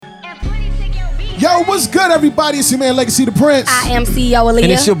Yo, what's good, everybody? It's your man, Legacy the Prince. I am CEO Aaliyah.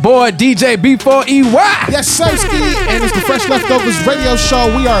 And it's your boy, DJ B4EY. Yes, Sirski. And it's the Fresh Leftovers radio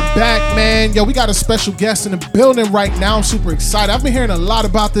show. We are back, man. Yo, we got a special guest in the building right now. I'm super excited. I've been hearing a lot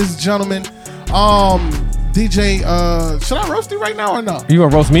about this gentleman. DJ, should I roast you right now or no? You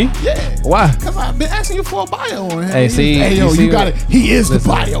gonna roast me? Yeah. Why? Because I've been asking you for a bio on him. Hey, see, hey, yo, you got what? it. He is the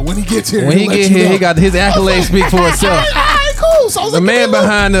bio when he gets here. When he get here, he got his accolades speak for itself. All right, cool. So I was The like, man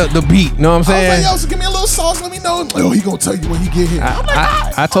behind the beat, know what I'm I was saying? like, yo, so give me a little sauce. Let me know. Oh, he gonna tell you when he get here. I'm like, all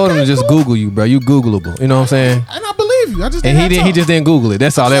right, I told him to just cool. Google you, bro. You Googleable. You know what I'm saying? And I believe you. I just And didn't have he just didn't Google it.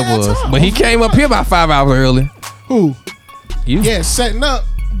 That's all that Yeah, was. time. But he came up here about 5 hours early. Who? You? Yeah, setting up.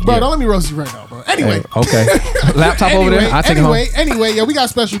 Bro, Yeah. don't let me roast you right now, bro. Anyway. Hey, okay. Laptop over there. I'll take it home. Anyway, yeah, we got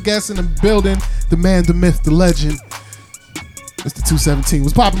special guests in the building. The man, the myth, the legend. Mr. 217.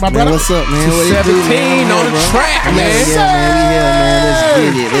 What's poppin', my Man, brother? what's up, man? What it do, 17 man? on the bro? track, man. Yeah, man. We here, man. Let's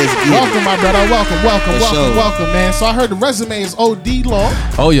get it. Let's get Welcome, my brother. For sure. Welcome, man. So I heard the resume is OD long.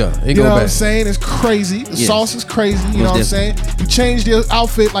 Oh, yeah. It You go know what I'm back. saying? It's crazy. The Yes. sauce is crazy. You know what I'm Most saying? You changed your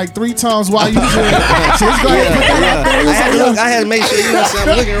outfit like 3 times while you was there. So it's going it. I had to make sure, you know what I'm saying?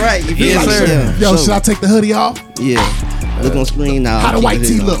 I'm looking right. You feel Yes, me? sir. Yeah, Yo, so, should I take the hoodie off? Yeah. Look on screen now. How the Keep white it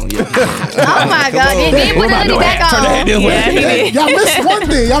tee on. look? Yeah. Oh my God, he did put the hoodie back Turn the on. head this way. Yeah, he did. Y'all missed one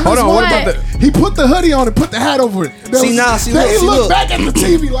thing. Y'all missed Hold on, one what about thing. He put the hoodie on and put the hat over it. That See, was- now, see, then look, he see, looked look. back at the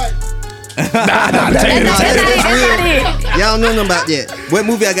TV like, That's not it. Y'all don't know nothing about that. What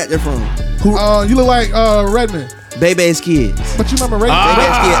movie I got that from? you look like Redman. Baby's Kids. But you remember Redman?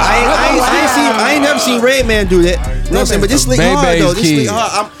 Baby's Kids. I ain't never seen Redman do that. You know what I'm saying? But this slick hard Baby's though. This slick Kids.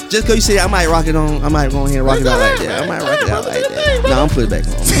 hard. Just cause you say that, I might rock it on. I might go ahead and rock it out like that. I might rock it out like that. No, I'm put it back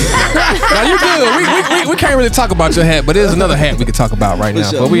on. Now, you good. We can't really talk about your hat, but there's another hat we can talk about right now.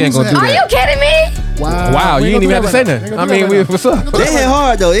 sure. But we ain't going to do Are you that. kidding me? Wow, We you ain't ain't even gonna have to say do that nothing. right I mean, now. what's up? That hit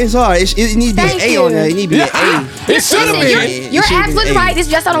hard though. It's hard. It needs to be Thank an A you. on there. It need to be an A. It should have Listen, been. you're absolutely right. It's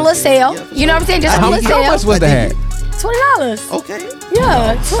just on a little sale. You know what I'm saying? Just on a little How much sale. was the hat? $20. Okay.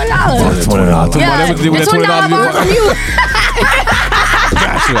 Yeah, $20. $20. Yeah, That was the $20 bar from you.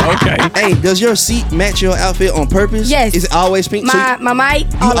 Gotcha. Okay. Hey, does your seat match your outfit on purpose? Yes. Is it always pink? My mic.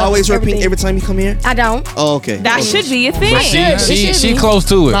 You always wear pink every time you come here? I don't. Oh, okay. That should be a thing. She close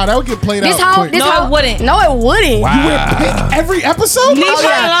to it. Nah, that would get played This out whole, quick. this No, whole, it wouldn't. No, it wouldn't. You wear pink every episode? Leave Oh, her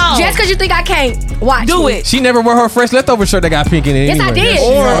yeah. alone. Just because you think I can't watch Do me. it. She never wore her fresh leftover shirt that got pink in it. Yes, I anyway.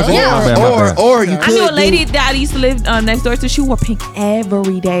 did. My bad. Or you could I knew a do- lady that I used to live next door to. She wore pink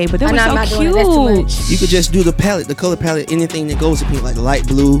every day, but they I'm were not so doing it. That's too cute. much. You could just do the palette, the color palette, anything that goes to pink, like the light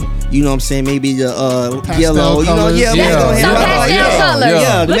blue. You know what I'm saying? Maybe the yellow. You know, colors. yeah, Yeah. let's go ahead. Some Rock pastel like that. colors.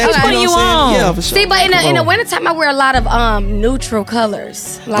 Yeah, the Look match, at what know you what I'm saying? on. Yeah, for sure. See, but in the wintertime, I wear a lot of neutral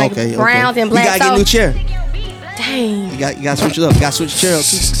colors, like Okay, browns and black. You gotta get a new chair. Dang. You got to switch it up. You got to switch the chair up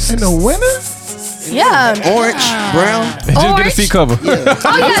too. In the winter? Yeah. Orange, brown. Just get a Orange? seat cover. Oh yeah,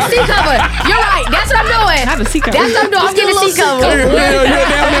 seat cover. You're right. That's what I'm doing. Not a seat cover. That's what I'm doing. I'm getting a seat cover.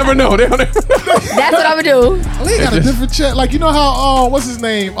 They'll never know. They'll never know. That's what I'm gonna do. Lee got a different chair. Like, you know how, what's his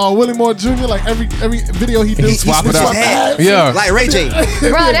name? Willie Moore Jr., like every video he do, He swap it Switch up. his hat. Yeah. Like Ray J. Bro,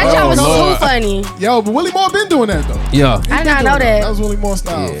 that job was so Lord. funny. Yo, but Willie Moore been doing that, though. Yeah. I did not know That that. was Willie Moore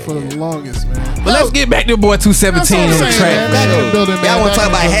style for the longest, man. But let's get back to boy 217 on That's the what I'm track, saying, man. Back in the building, man. Y'all want to Back talk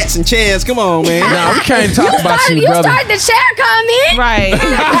in about the hats and chairs? Come on, man. Nah, we can't talk about you, brother. started the chair comment. Right.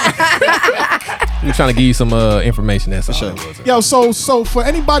 We're trying to give you some information. That's all. sure. It was. Yo, so for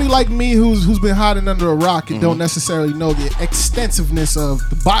anybody like me who's been hiding under a rock and don't necessarily know the extensiveness of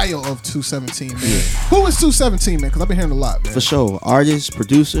the bio of 217, man. Who is 217, man? Because I've been hearing a lot, man. For sure. Artist,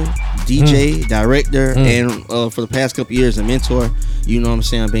 producer, DJ, director, and for the past couple years, a mentor. You know what I'm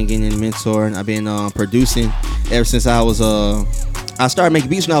saying? I've been getting in mentoring. I've been producing ever since I was I started making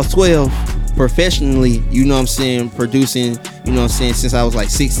beats when I was 12 professionally, you know what I'm saying, producing, you know what I'm saying, since I was like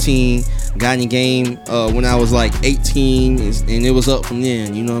 16, got in the game when I was like 18, and it was up from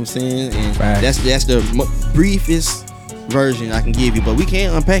then, you know what I'm saying, and Facts. that's the briefest version I can give you, but we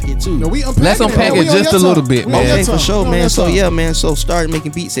can unpack it too. No, we unpack Let's unpack man. it We on just your a little time. bit, We on man. your Okay, for time. sure, We on man. your So time. yeah, man. So started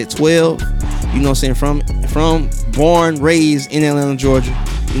making beats at 12. You know what I'm saying? From born, raised in Atlanta, Georgia.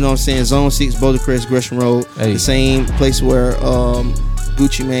 You know what I'm saying? Zone 6, Boulder Crest, Gresham Road. Hey. The same place where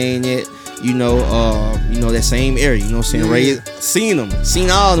Gucci Mane at. You know that same area. You know what I'm saying? Yeah. Raised, seen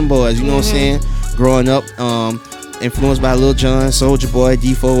all them boys. You know what I'm saying? Growing up, influenced by Lil Jon, Soulja Boy,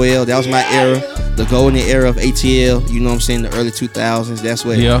 D4L. That was my era, the golden era of ATL. You know what I'm saying? The early 2000s. That's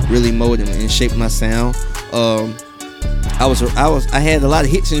what really molded and shaped my sound. I had a lot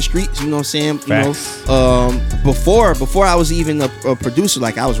of hits in the streets, you know what I'm saying? Facts. You know, before I was even a producer,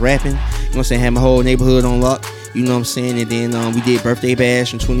 like I was rapping, you know what I'm saying? Had my whole neighborhood on lock, you know what I'm saying? And then we did Birthday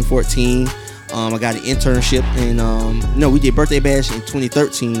Bash in 2014. I got an internship we did Birthday Bash in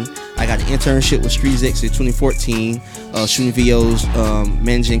 2013. I got an internship with Streets X in 2014, shooting videos,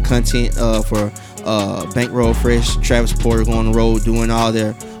 managing content for Bankroll Fresh, Travis Porter, going on the road, doing all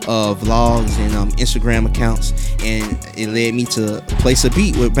their vlogs and Instagram accounts, and it led me to Place a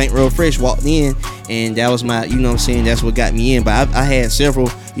Beat with Bankroll Fresh. Walked in, and that was my, that's what got me in. But I had several,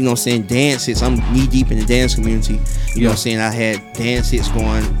 dance hits. I'm knee deep in the dance community. I had dance hits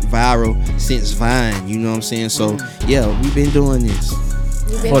going viral since Vine. So we've been doing this.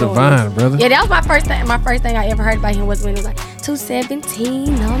 For the Vine, brother. Yeah, that was my first thing. My first thing I ever heard about him was when it was like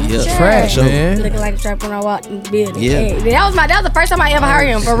 217 on the track. Trash, man. Looking like a strap when I walked in the building. Yeah. Hey, that was the first time I ever heard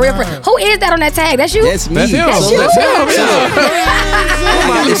him for real. Who is that on that tag? That's you? That's me. That's him. That's you. That's him.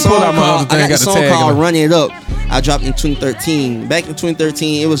 I got Got this the song tag called on. Run It Up. I dropped in 2013. Back in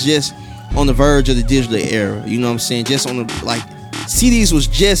 2013, it was just on the verge of the digital era. Just on the, CDs was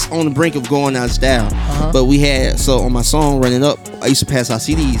just on the brink of going out of style. But we had, on my song Run It Up, I used to pass out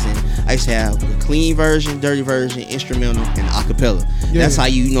CDs, and I used to have the clean version, dirty version, instrumental, and acapella. That's how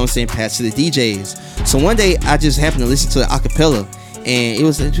you, pass to the DJs. So one day I just happened to listen to the acapella, and it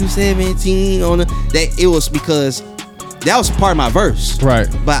was a 217 on the, it was because that was part of my verse. Right.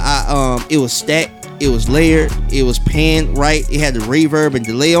 But it was stacked, it was layered, it was panned right, it had the reverb and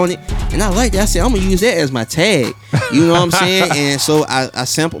delay on it, and I liked that. I said, I'm gonna use that as my tag. You know what I'm saying? And so I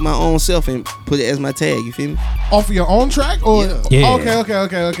sampled my own self and put it as my tag. You feel me? Off of your own track? Or Yeah. Okay.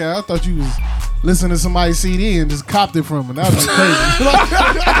 I thought you was listening to somebody's CD and just copped it from him. That was crazy.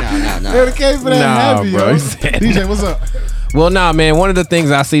 Nah. It came for that Nah, heavy, bro. yo. DJ, what's up? Well, nah, man. One of the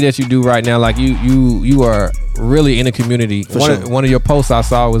things I see that you do right now, like you are really in the community. One of your posts I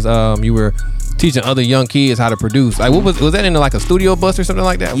saw was you were teaching other young kids how to produce. Like, what was that in like a studio bus or something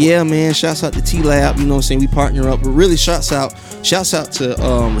like that? Yeah, man. Shouts out to T-Lab. We partner up. But really, shouts out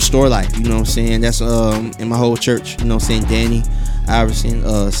to Restore Life. That's in my whole church. Danny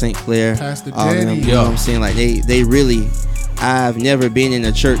Iverson, St. Clair, Pastor all of them, Danny. Like they really. I've never been in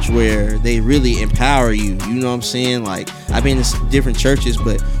a church where they really empower you. Like, I've been in different churches,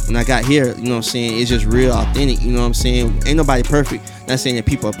 but when I got here, it's just real authentic. Ain't nobody perfect. Not saying that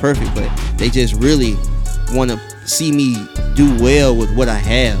people are perfect, but they just really want to see me do well with what I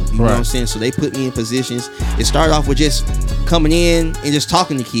have. You know what I'm saying? So they put me in positions. It started off with just coming in and just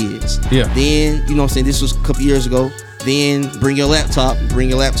talking to kids. Yeah. Then, this was a couple years ago. Then bring your laptop,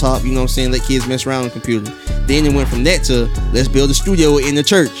 let kids mess around on the computer. Then it went from that to let's build a studio in the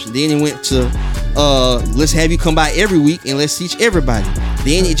church. Then it went to let's have you come by every week and let's teach everybody.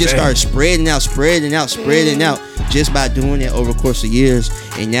 Then it just started spreading out just by doing that over the course of years.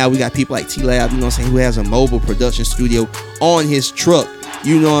 And now we got people like T-Lab, who has a mobile production studio on his truck.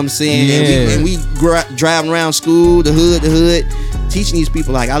 You know what I'm saying? Yeah. And we driving around school, the hood, teaching these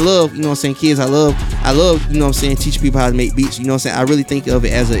people. Like, I love, kids. I love, teaching people how to make beats. I really think of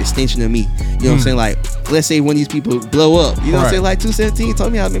it as an extension of me. Like, let's say when these people blow up, like 217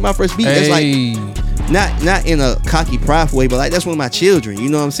 told me how to make my first beat. That's like, not in a cocky, prideful way, but like, that's one of my children. You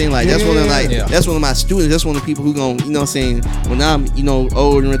know what I'm saying? Like, that's one of that's one of my students. That's one of the people who gonna, when I'm,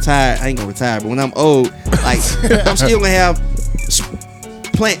 old and retired, I ain't gonna retire, but when I'm old, like, I'm still gonna have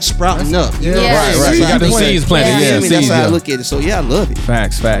plants sprouting up. Yeah. Right. You got the seeds planted. Yeah, that's how I seeds, look at it. So I love it.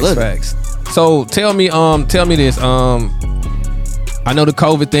 Facts. Love it. So tell me this. I know the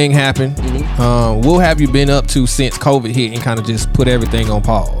COVID thing happened. What have you been up to since COVID hit and kind of just put everything on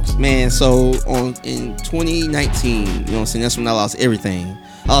pause? Man, so in 2019, that's when I lost everything.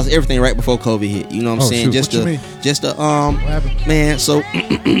 I lost everything right before COVID hit. You know what I'm saying? Shoot. Man, so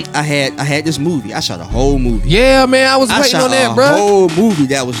I had this movie. I shot a whole movie. Yeah, man, I was waiting on that, bro. A whole movie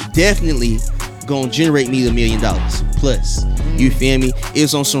that was definitely gonna generate me $1 million plus. You feel me? It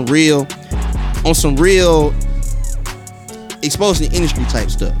was on some real exposing the industry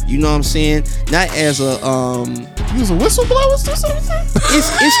type stuff. You know what I'm saying? Not as a You was a whistleblower or something?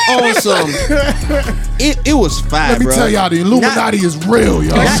 it's on some. It was fire. Let me tell y'all, the Illuminati is real,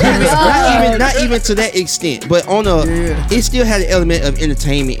 y'all. Not even to that extent, but on it still had an element of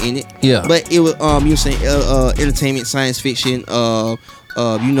entertainment in it. Yeah. But it was you saying entertainment, science fiction, you know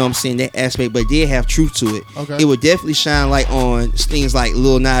what I'm saying, that aspect, but it did have truth to it. Okay. It would definitely shine light on things like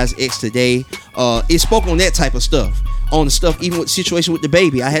Lil Nas X Today. It spoke on that type of stuff. On the stuff, even with the situation with the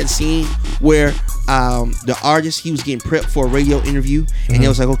baby, I had seen where the artist, he was getting prepped for a radio interview, and it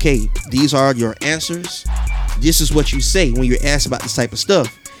was like, okay, these are your answers. This is what you say when you're asked about this type of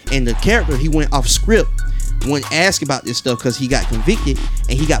stuff. And the character, he went off script when asked about this stuff because he got convicted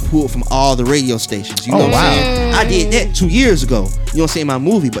and he got pulled from all the radio stations. You know what I'm saying? I did that 2 years ago. You know what I'm saying? My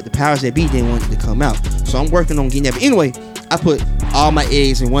movie, but the powers that be didn't want it to come out. So I'm working on getting that. But anyway, I put all my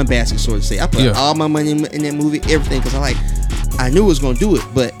eggs in one basket, so to say. I put all my money in that movie, everything, because I knew it was gonna do it,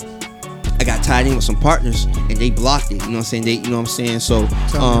 but I got tied in with some partners and they blocked it. You know what I'm saying? You know what I'm saying? So, you know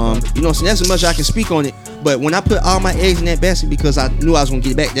what I'm saying? That's as much I can speak on it. But when I put all my eggs in that basket because I knew I was gonna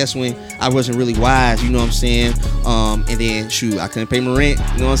get it back, that's when I wasn't really wise. You know what I'm saying? And then shoot, I couldn't pay my rent.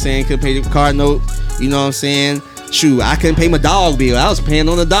 You know what I'm saying? Couldn't pay the car note. You know what I'm saying? Shoot, I couldn't pay my dog bill. I was paying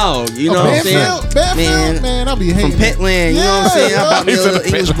on the dog. You know what I'm saying? Man, I'll be hating from Petland. You know what I'm saying? I bought me a little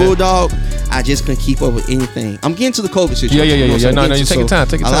English bulldog. I just couldn't keep up with anything. I'm getting to the COVID situation. Yeah. No, you take your time.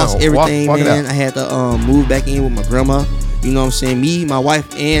 Take your time. I lost everything, walk man. I had to move back in with my grandma. You know what I'm saying? Me, my wife,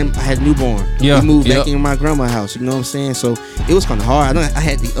 and I had a newborn. Yeah. We moved back in my grandma's house. You know what I'm saying? So it was kind of hard. I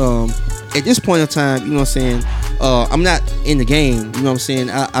had to, at this point in time, you know what I'm saying? I'm not in the game. You know what I'm saying?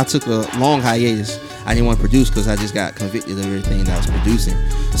 I took a long hiatus. I didn't want to produce because I just got convicted of everything that I was producing.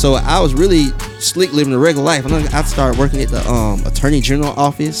 So I was really slick living a regular life. I started working at the Attorney General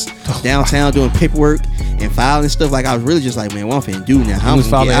office downtown doing paperwork and filing stuff. Like I was really just like, man, what I'm finna do now? How was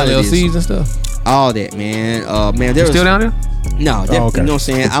filing LLCs and stuff? All that, man. Man, there was still down there? No, okay. You know what I'm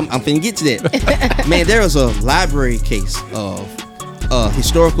saying? I'm finna get to that. Man, there was a library case of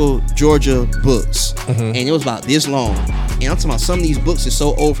historical Georgia books, and it was about this long. And I'm talking about some of these books are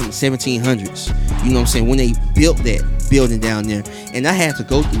so old from the 1700s. You know what I'm saying? When they built that building down there, and I had to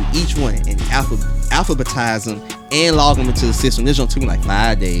go through each one and alphabetize them and log them into the system. This took me like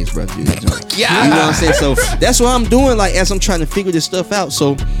 5 days, bro, to do that joint. Yeah. You know what I'm saying? So that's what I'm doing, like as I'm trying to figure this stuff out.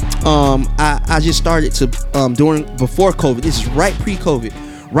 So I just started to before COVID. This is right pre-COVID,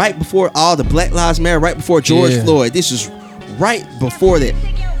 right before all the Black Lives Matter, right before George Floyd. This is right before that.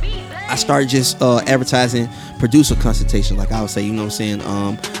 I started just advertising producer consultations, like I would say, you know what I'm saying?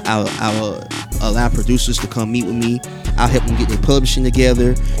 I'll allow producers to come meet with me. I'll help them get their publishing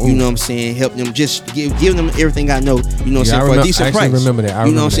together. Ooh. You know what I'm saying? Help them just give them everything I know. You know what I'm saying? For a decent price. Remember that.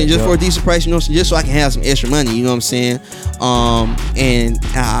 You know what I'm saying? Just for a decent price. You know what I'm saying? Just so I can have some extra money. You know what I'm saying? And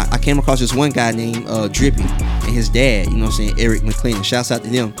I came across this one guy named Drippy and his dad. You know what I'm saying? Eric McLean. Shouts out to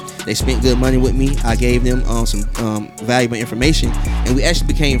them. They spent good money with me. I gave them some valuable information, and we actually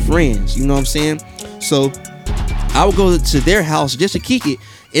became friends. You know what I'm saying? So I would go to their house just to kick it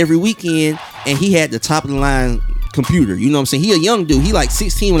every weekend, and he had the top of the line computer. You know what I'm saying? He a young dude. He like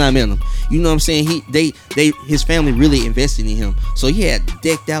 16 when I met him. You know what I'm saying? His family really invested in him. So he had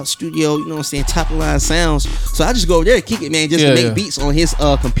decked out studio, you know what I'm saying, top of the line sounds. So I just go over there and kick it, man, just to make beats on his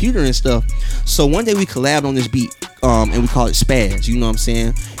computer and stuff. So one day we collabed on this beat, and we call it Spaz, you know what I'm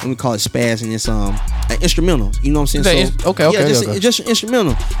saying? And we call it Spaz, and it's an instrumental, you know what I'm saying? So just an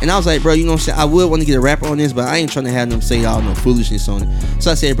instrumental. And I was like, bro, you know what I'm saying? I would want to get a rapper on this, but I ain't trying to have them say all no foolishness on it.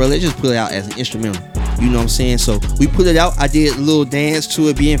 So I said, bro, let's just put it out as an instrumental. You know what I'm saying? So we put it out. I did a little dance to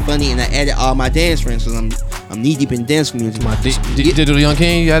it being funny, and I added all my dance friends because I'm knee deep in dance community. Digital Young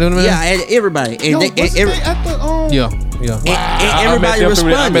King, you added them in? Yeah, I added everybody. And and everybody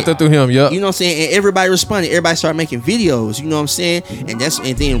responded. I met them through him, yeah. You know what I'm saying? And everybody responded. Everybody started making videos, you know what I'm saying? And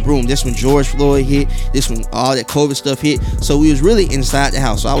then boom, that's when George Floyd hit. This when all that COVID stuff hit. So we was really inside the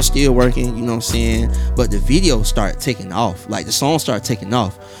house. So I was still working, you know what I'm saying? But the video started taking off. Like the song started taking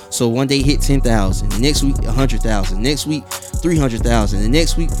off. So one day hit 10,000. The next week 100,000. Next week 300,000. The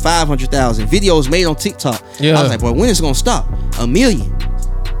next week 500,000. Videos made on TikTok. Yeah. I was like, boy, when is it gonna stop? 1 million.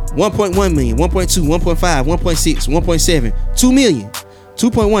 1.1 million, 1.2, 1.5, 1.6, 1.7, 2 million,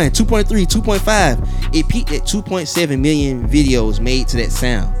 2.1, 2.3, 2.5. It peaked at 2.7 million videos made to that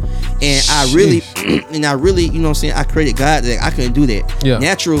sound. And I really, you know what I'm saying? I credit God that I couldn't do that. Yeah.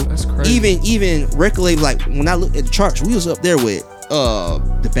 Natural, even record label, like when I looked at the charts, we was up there with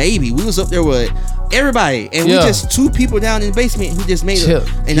the Baby. We was up there with everybody, and we just two people down in the basement who just made it.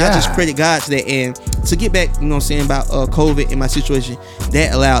 And I just credit God to that. And to get back, you know what I'm saying, about COVID and my situation,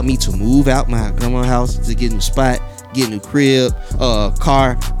 that allowed me to move out my grandma's house to get a new spot, get a new crib,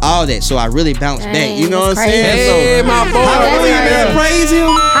 car, all that. So I really bounced back. You know what I'm saying? Hey, my boy, hallelujah, praise him.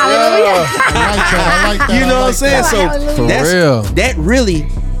 Hallelujah. I like that. You know what I'm saying? So for real, that really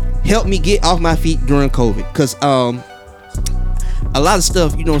helped me get off my feet during COVID, because a lot of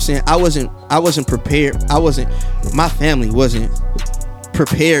stuff, you know what I'm saying, I wasn't prepared. My family wasn't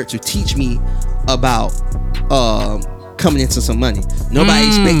prepared to teach me about coming into some money. Nobody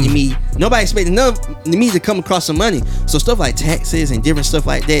expected me to come across some money. So stuff like taxes and different stuff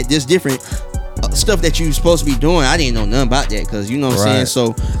like that, just different stuff that you're supposed to be doing, I didn't know nothing about that, because you know what I'm saying.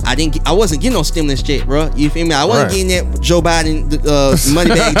 So I wasn't getting no stimulus check, bro. You feel me? I wasn't getting that Joe Biden money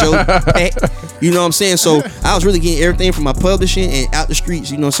bag Joe pack. You know what I'm saying? So I was really getting everything from my publishing and out the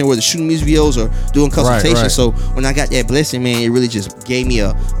streets, you know what I'm saying, whether shooting music videos or doing consultation. Right. So when I got that blessing, man, it really just gave me you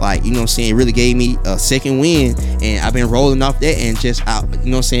know what I'm saying, it really gave me a second win, and I've been rolling off that and just out,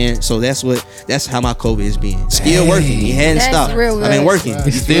 you know what I'm saying? So that's how my COVID has been. Still working. It hadn't That's stopped. real I've been good. working.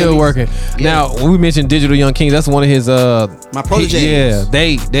 It's still working. Now, when we mentioned Digital Young King, that's one of his My proteges.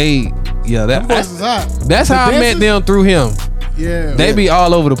 Them boys is hot. That's The how I met dancers- them through him. Yeah. They be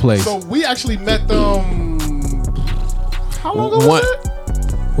all over the place. So we actually met them. How long ago was it?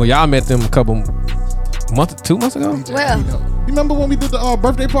 Well, y'all met them a couple 2 months ago. Well, You remember when we did the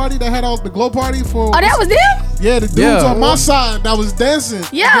birthday party that had all the glow party for? oh, that was them? Yeah, the dudes Yeah. on my side that was dancing.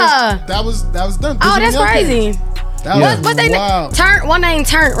 Yeah. That was them. Oh, that's Digital Young King. crazy. That Yeah. was What they wild. Turn? One name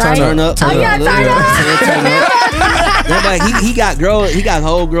Turn, right? Turn up. Oh, yeah, Turn up. Yeah, but he got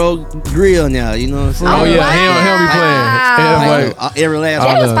whole grill now, you know what I'm saying? Oh, yeah, wow. he'll be playing. Yeah, Like, every last That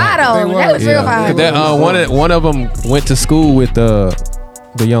one. was fire though. They That were. was real fire. That one of them went to school with the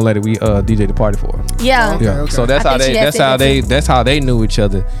young lady we DJ the party for. Yeah. Okay, Yeah. okay. So that's I how think she they had said that that's how they knew each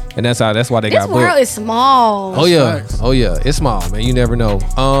other, and that's why they This got world booked. is small. Oh yeah. Facts. Oh yeah. It's small, man. You never know.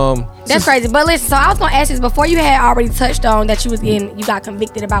 That's crazy. But listen, so I was gonna ask this before you had already touched on that you got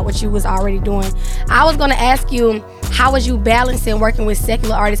convicted about what you was already doing. I was gonna ask you, how was you balancing working with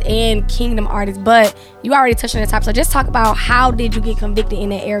secular artists and kingdom artists? But you already touched on the topic. So just talk about how did you get convicted in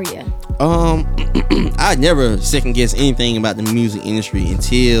that area? I never second guessed anything about the music industry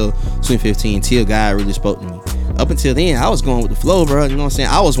until 2015, until God really spoke to me. Up until then, I was going with the flow, bro. You know what I'm saying?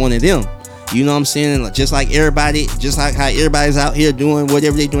 I was one of them. You know what I'm saying? Like, just like everybody, just like how everybody's out here doing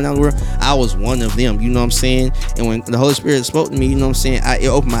whatever they doing out in the world, I was one of them. You know what I'm saying? And when the Holy Spirit spoke to me, you know what I'm saying, it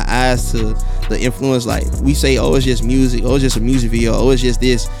opened my eyes to the influence. Like, we say, oh, it's just music, oh, it's just a music video, oh, it's just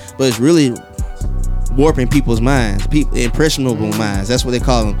this, but it's really warping people's minds, impressionable minds. That's what they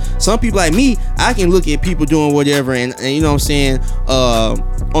call them. Some people like me, I can look at people doing whatever, and you know what I'm saying,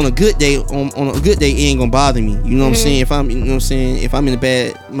 on a good day, on a good day, it ain't gonna bother me. You know what I'm saying? If I'm, you know what I'm saying, if I'm in a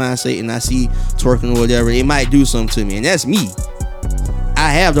bad mindset and I see twerking or whatever, it might do something to me, and that's me. I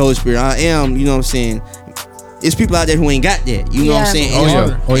have the Holy Spirit. I am, you know what I'm saying. It's people out there who ain't got that. You know what I'm Yeah. saying? Oh, And yeah.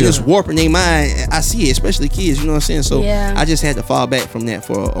 it's- Oh, and yeah. it's warping their mind. I see it, especially kids. You know what I'm saying? So Yeah. I just had to fall back from that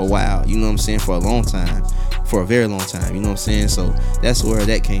for a while. You know what I'm saying? For a long time. For a very long time. You know what I'm saying? So that's where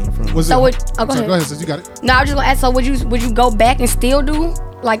that came from. Was So it? what? Oh, go Sorry, ahead. go ahead, sis. You got it. No, I was just gonna ask. So would you go back and still do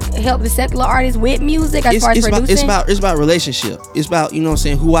like help the secular artists with music as far as producing? It's about relationship. It's about, you know what I'm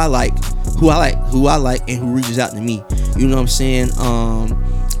saying, who I like, and who reaches out to me. You know what I'm saying?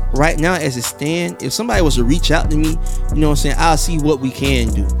 Right now, as it stands, if somebody was to reach out to me, you know what I'm saying, I'll see what we can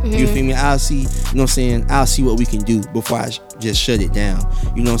do. You feel me? I'll see, you know what I'm saying, I'll see what we can do before I just shut it down.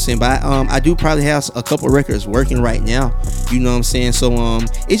 You know what I'm saying? But I do probably have a couple records working right now. You know what I'm saying? So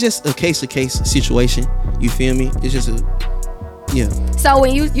it's just a case-to-case situation. You feel me? It's just yeah. So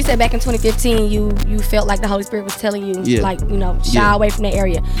when you said back in 2015, you felt like the Holy Spirit was telling you, Yeah. like, you know, shy Yeah. away from that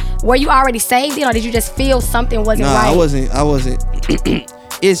area. Were you already saved then, or did you just feel something wasn't Nah, right? I wasn't. I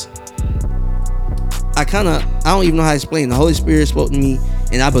don't even know how to explain. The Holy Spirit spoke to me,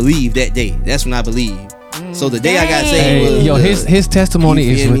 and I believed that day. That's when I believed. So the day I got saved Hey, was yo, his testimony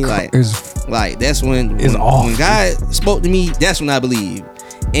you is feel me? Like that's when It's off. when God spoke to me, that's when I believed.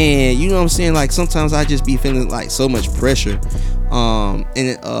 And you know what I'm saying? Like sometimes I just be feeling like so much pressure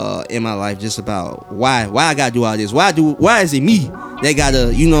in my life, just about why I gotta do all this. Why is it me that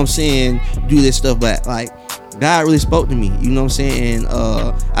gotta, you know what I'm saying, do this stuff? But like God really spoke to me, you know what I'm saying? And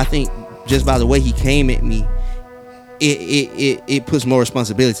I think just by the way he came at me, it puts more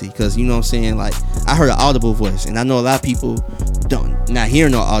responsibility, because you know what I'm saying, like I heard an audible voice, and I know a lot of people not hear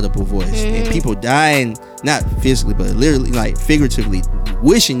no audible voice, and people dying, not physically but literally, like figuratively,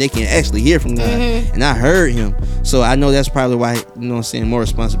 wishing they can actually hear from God. And I heard him, so I know that's probably why, you know what I'm saying, more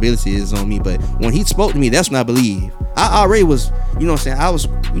responsibility is on me. But when he spoke to me, that's when I believe. I already was, you know what I'm saying, I was,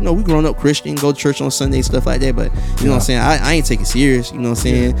 you know, we growing up Christian, go to church on Sunday, stuff like that, but you know what I'm saying, I ain't take it serious, you know what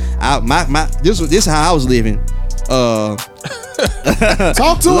I'm saying. This is how I was living. Talk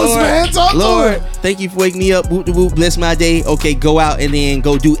to us, man. Talk Lord, to us. thank you for waking me up. Whoop de whoop, bless my day. Okay, go out and then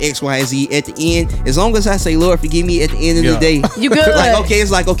go do X, Y, and Z. At the end, as long as I say, Lord, forgive me at the end of the day, You good. like, okay,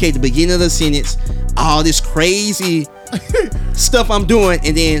 it's like, okay, the beginning of the sentence, all this crazy stuff I'm doing,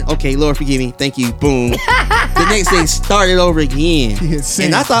 and then, okay, Lord, forgive me. Thank you. Boom. The next day, started over again.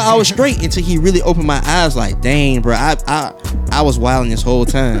 And I thought I was straight until he really opened my eyes. Like, dang, bro, I was wilding this whole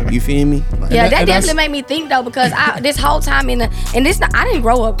time. You feel me? Like, Yeah, that and that's- definitely made me think though, because this whole time I didn't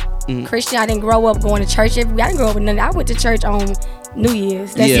grow up Christian. I didn't grow up going to church every week. I didn't grow up with nothing. I went to church on New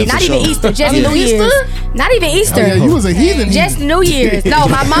Year's. That's it. Not even Easter. Just New Year's. Not even Easter. Oh, yeah, you was a heathen. Just New Year's. No,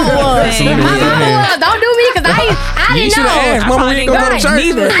 my mama was. My mama was. Don't do me because I didn't know. Asked, Mama, we ain't gonna go to church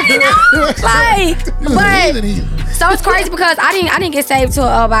neither. I know. But so it's crazy because I didn't get saved till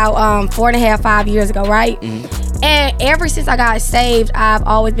about 4.5, 5 years ago, right? And ever since I got saved, I've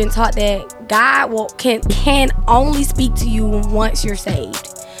always been taught that God can only speak to you once you're saved.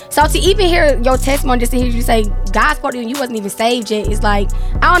 So to even hear your testimony, just to hear you say God spoke to you and you wasn't even saved yet, it's like,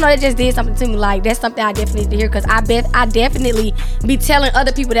 I don't know, that just did something to me. Like, that's something I definitely need to hear, because I definitely be telling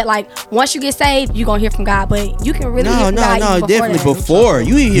other people that, like, once you get saved, you're gonna hear from God, but you can really hear from God even definitely before.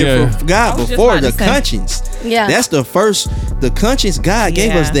 You hear from God before the conscience. Yeah. That's the conscience God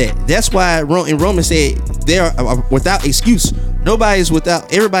gave us that. That's why in Romans said they are without excuse. Everybody's without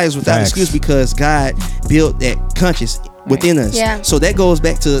excuse, because God built that conscience within us. Yeah. So that goes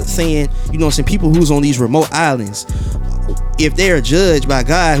back to saying, some people who's on these remote islands, if they are judged by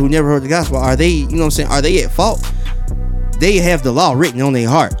God who never heard the gospel, are they, are they at fault? They have the law written on their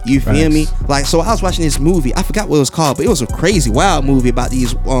heart. You feel me? Like, so I was watching this movie. I forgot what it was called, but it was a crazy, wild movie about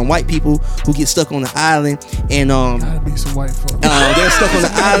these white people who get stuck on the island, and gotta be some white folks. they're stuck on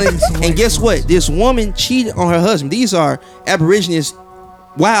the island, and guess what? This woman cheated on her husband. These are Aborigines,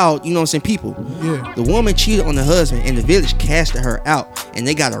 wild, people. Yeah. The woman cheated on the husband, and the village casted her out, and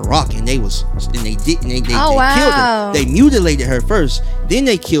they got a rock, and they killed her. They mutilated her first, then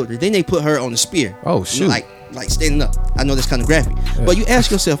they killed her, then they put her on the spear. Oh shoot! Like standing up. I know that's kind of graphic, but you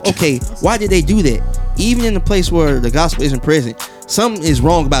ask yourself, okay, why did they do that? Even in the place where the gospel isn't present, something is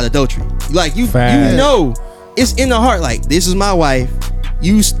wrong about adultery. Like you know, it's in the heart. Like, this is my wife.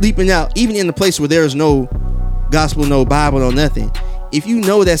 You sleeping out, even in the place where there is no gospel, no Bible, no nothing. If you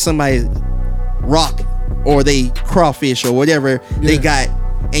know that somebody rock or they crawfish or whatever they got,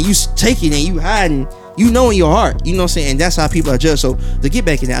 and you take it and you hiding, in your heart, and that's how people are judged. So to get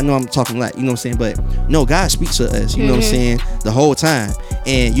back in that, I know I'm talking a lot, but no, God speaks to us, the whole time.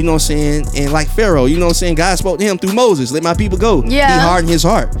 And and like Pharaoh, God spoke to him through Moses, let my people go. He hardened his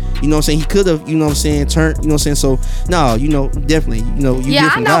heart, he could have, turned, so no, definitely, you hear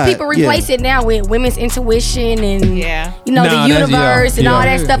from I know God. people replace it now with women's intuition and the No, universe and all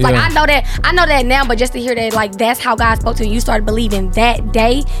that stuff. Like, yeah. I know that now, but just to hear that, like, that's how God spoke to you. You started believing that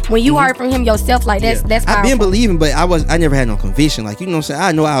day when you heard from him yourself. Like, that's powerful. I've been believing, but I never had no conviction. Like,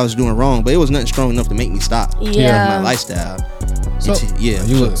 I know I was doing wrong, but it was nothing strong enough to make me stop. Yeah. My lifestyle. So,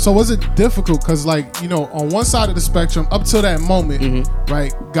 so was it difficult? Because, like, on one side of the spectrum, up till that moment,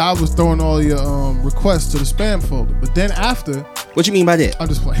 right, God was throwing all your requests to the spam folder. But then after... What you mean by that? I'm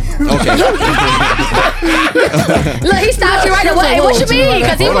just playing. Okay. Look, he stopped you right away. What you mean?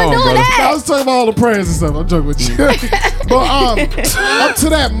 Because he wasn't doing that. I was talking about all the prayers and stuff. I'm joking with you. But up to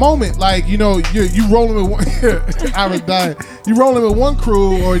that moment, like, you rolling with one... I was dying. You rolling with one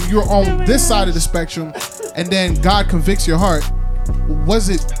crew, or you're on this side of the spectrum, and then God convicts your heart. Was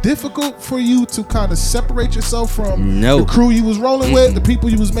it difficult for you to kind of separate yourself from the crew you was rolling with, the people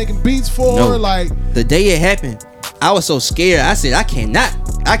you was making beats for? No. Like, the day it happened, I was so scared. I said, I can't got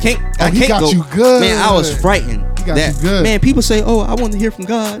go. You good. Man, I was frightened. He got you good. Man, people say, oh, I want to hear from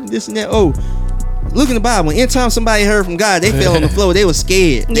God, this and that. Oh, look in the Bible. Anytime somebody heard from God, they fell on the floor. They was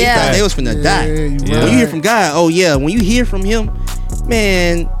scared. They thought they was finna die. When you hear from God, when you hear from him,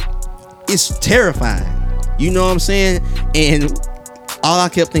 man, it's terrifying. You know what I'm saying? And all I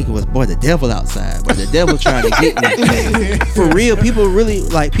kept thinking was, boy, the devil outside. But the devil trying to get me. For real, people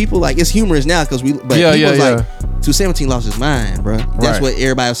like, it's humorous now because like, 217 lost his mind, bro. That's what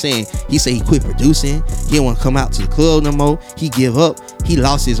everybody was saying. He said he quit producing. He didn't want to come out to the club no more. He give up. He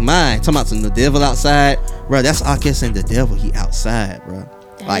lost his mind. Talking about the devil outside, bro. That's all I kept saying. The devil, he outside, bro.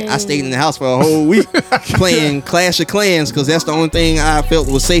 Like, I stayed in the house for a whole week playing Clash of Clans because that's the only thing I felt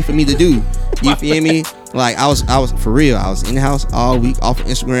was safe for me to do. You feel me? Like, I was for real. I was in the house all week, off of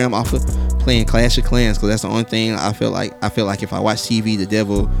Instagram, off of playing Clash of Clans because that's the only thing I feel like if I watch TV, the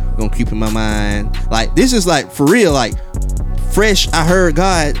devil gonna creep in my mind. Like, this is like for real, like fresh. I heard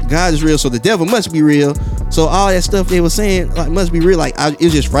God is real, so the devil must be real. So all that stuff they were saying like must be real. Like, it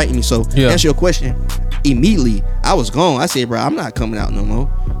was just frightening me. So answer your question. Immediately I was gone. I said, bro, I'm not coming out no more.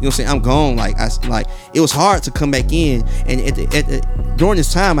 You know what I'm saying? I'm gone. Like, it was hard to come back in. And during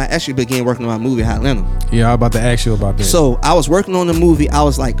this time, I actually began working on my movie Highlander. Yeah, I was about to ask you about that. So I was working on the movie. I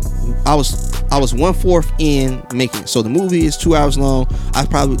was 1/4 in making it. So the movie is 2 hours long.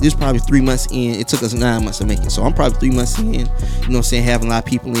 This is probably 3 months in. It took us 9 months to make it. So I'm probably 3 months in. You know what I'm saying? Having a lot of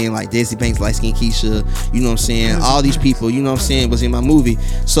people in, like Desi Banks, Light Skin Keisha. You know what I'm saying? All these people. You know what I'm saying? Was in my movie.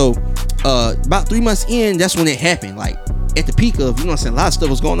 So about 3 months in, that's when it happened. Like, at the peak of, you know what I'm saying, a lot of stuff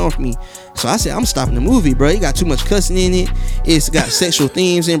was going on for me. So I said, I'm stopping the movie, bro. It got too much cussing in it. It's got sexual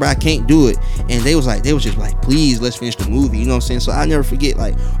themes in, but I can't do it. And they was just like, please, let's finish the movie. You know what I'm saying? So I never forget,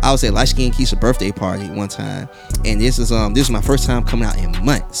 like, I was at Light Skin Keith's birthday party one time, and this is my first time coming out in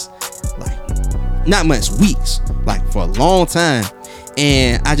months, like not months, weeks, like for a long time.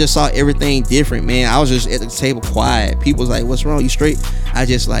 And I just saw everything different, man. I was just at the table quiet. People was like, "What's wrong? You straight?" I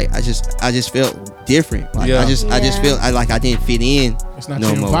just felt different. Like I just felt I didn't fit in. It's not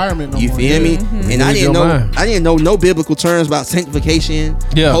your environment no more. You feel me? And I didn't know no biblical terms about sanctification,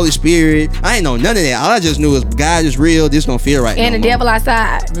 Holy Spirit. I didn't know none of that. All I just knew was God is real. This don't feel right. And the devil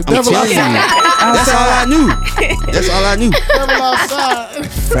outside. The devil outside. That's all I knew. That's all I knew. Devil outside.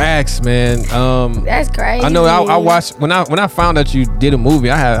 Facts, man. That's crazy. I know. I watched when I found out you did a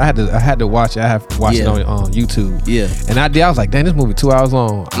movie. I had to watch it. I have watched it on YouTube. Yeah. And I was like, dang, this movie 2 hours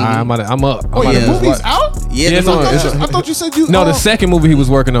long. I'm up. Oh yeah, the movie's out. Yeah, I thought you said you. No, the second movie he was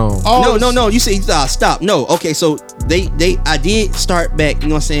working on. Oh, no. You said stop. No. Okay, so I did start back. You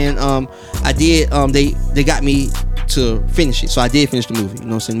know what I'm saying? I did. They got me to finish it, so I did finish the movie. You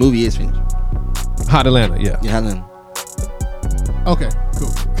know what I'm saying? The movie is finished. Hot Atlanta, yeah. Yeah, Hot Atlanta. Okay,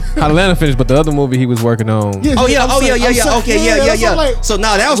 cool. Hot Atlanta finished, but the other movie he was working on. Okay, so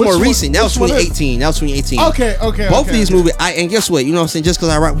now that was more recent. That was 2018. Okay. Both of these movies, and guess what? You know what I'm saying? Just because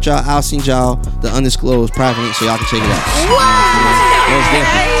I rock with y'all, I'll send y'all the undisclosed private link so y'all can check it out.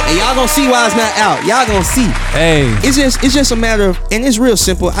 And y'all gonna see why it's not out. Y'all gonna see. Hey, it's just a matter of, and it's real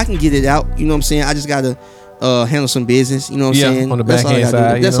simple. I can get it out. You know what I'm saying? I just gotta handle some business. You know what I'm saying? On the backhand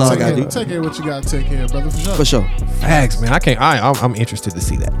side. That's all I gotta do. Take care of what you gotta take care of, brother. For sure. Facts, man. I'm interested to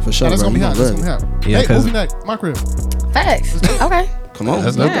see that. For sure. That's gonna be hot. Yeah, hey, movie night, my crib. Facts. Okay. Come on.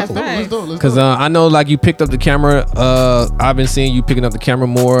 Let's do it. Because I know, like, you picked up the camera. I've been seeing you picking up the camera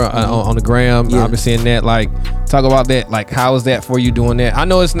more on the gram. Yeah. I've been seeing that. Like, talk about that. Like, how is that for you doing that? I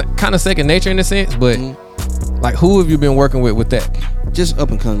know it's kind of second nature in a sense, but like, who have you been working with that? Just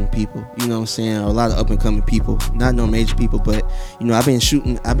up and coming people, you know what I'm saying? A lot of up and coming people, not no major people, but you know, I've been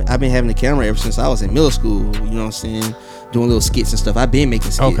shooting. I've been having a camera ever since I was in middle school. You know what I'm saying? Doing little skits and stuff. I've been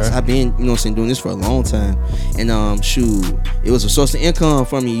making skits. Okay. I've been, you know what I'm saying, doing this for a long time. And shoot, it was a source of income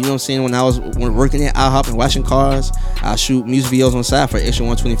for me. You know what I'm saying? When I was working at IHOP and washing cars, I shoot music videos on the side for extra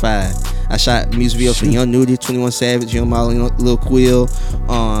 125. I shot music videos for Young Nudie, 21 Savage, Young Molly, Lil Quill,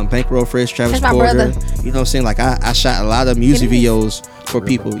 Bankroll Fresh, Travis That's my Porter. brother. You know what I'm saying? Like I shot a lot of music videos for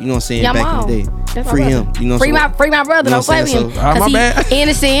people. You know what I'm saying? Yeah, back in the day. That's my Free brother. him. You know what I'm saying? Free my brother. You know Don't play what with I'm him. saying? My bad. He's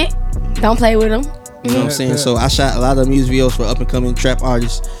innocent. Don't play with him. You know what I'm saying? So I shot a lot of music videos for up and coming trap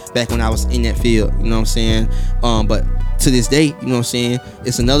artists back when I was in that field. You know what I'm saying? But to this day, you know what I'm saying,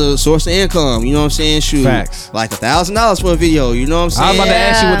 it's another source of income. You know what I'm saying? Shoot, Facts. like $1,000 for a video. You know what I'm saying? I was about to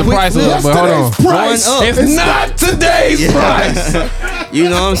ask you what the price was, but hold on. Price. Going up. It's not today's price. You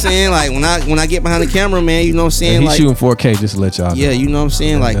know what I'm saying? Like when I get behind the camera, man, you know what I'm saying? He's Like, shooting 4K, just to let y'all know. yeah, you know what I'm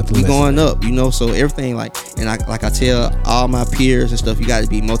saying? Like, Nothing we less going than up, you know? So everything, like, and I tell all my peers and stuff, you got to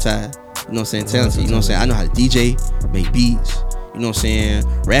be multi, you know what I'm saying, talented. You know what I'm saying? I know how to DJ, make beats, you know what I'm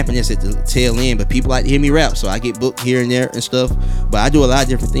saying? Rapping is at the tail end, but people like to hear me rap, so I get booked here and there and stuff. But I do a lot of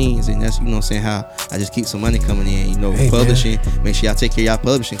different things, and that's, you know what I'm saying, how I just keep some money coming in, you know, Hey, publishing. Man. Make sure y'all take care of y'all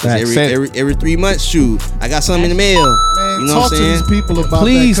publishing, because Facts. every 3 months, shoot, I got something in the mail. Man, You know talk what I'm to saying? these people about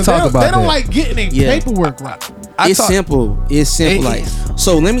Please that. 'cause talk about they don't that. like getting their Yeah. paperwork right. It's simple. Like,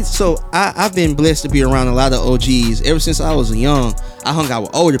 is. so I've been blessed to be around a lot of OGs ever since I was young. I hung out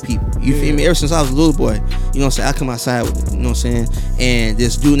with older people. You feel me? Ever since I was a little boy. You know what I'm saying? I come outside with, you know what I'm saying? And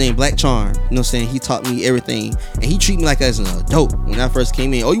this dude named Black Charm, you know what I'm saying? He taught me everything. And he treated me like as an adult when I first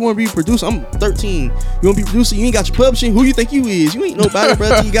came in. Oh, you want to be a producer? I'm 13. You want to be a producer? You ain't got your publishing? Who you think you is? You ain't nobody, bro,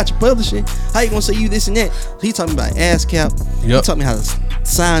 till you got your publishing. How you gonna say you this and that? So he taught me about ASCAP. He taught me how to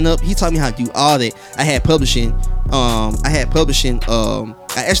sign up. He taught me how to do all that. I had publishing. I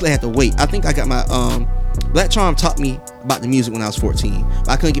actually had to wait. I think I got my Black Charm taught me about the music when I was 14, but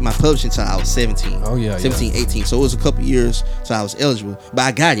I couldn't get my publishing until I was 17. Oh, yeah, 17, 18. So it was a couple years till I was eligible, but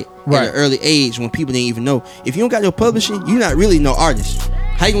I got it at an early age when people didn't even know. If you don't got your publishing, you're not really no artist.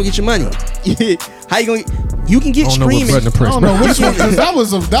 How you gonna get your money? How you gonna? You can get streaming. I don't know which one, because that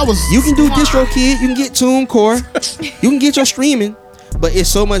was. You can do DistroKid. You can get TuneCore. You can get your streaming. But it's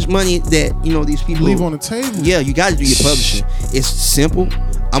so much money that, you know, these people leave on the table. Yeah, you got to do your publishing. It's simple.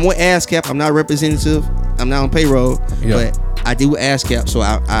 I'm with ASCAP. I'm not representative. I'm not on payroll. But I do ASCAP, so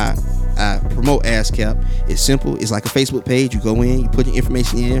I promote ASCAP. It's simple. It's like a Facebook page. You go in, you put your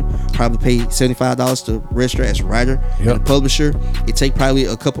information in, probably pay $75 to register as a writer and a publisher. It take probably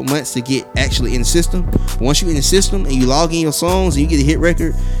a couple months to get actually in the system. But once you're in the system and you log in your songs and you get a hit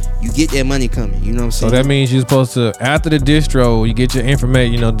record, you get that money coming. You know what I'm So saying? that means you're supposed to, after the distro, you get your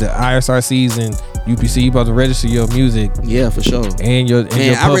information, the ISRCs and UPC, you're supposed to register your music Yeah, for sure. and your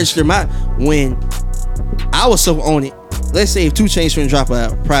Man, I registered when I was so on it. Let's say if 2 Chainz finna drop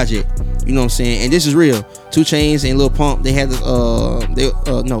a project, you know what I'm saying, and this is real. 2 Chainz and Lil Pump, they had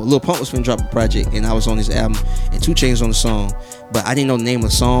Lil Pump was finna drop a project, and I was on this album, and 2 Chainz on the song, but I didn't know the name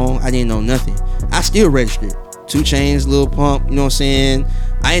of the song. I didn't know nothing. I still registered 2 Chainz, Lil Pump. You know what I'm saying?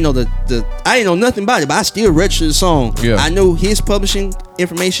 I didn't know I didn't know nothing about it, but I still registered the song. Yeah. I know his publishing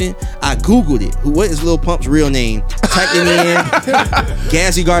information. I googled it. What is Lil Pump's real name? Typed it in.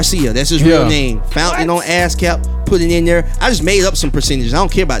 Gazzy Garcia. That's his real name. Found it on ASCAP. Put it in there. I just made up some percentages. I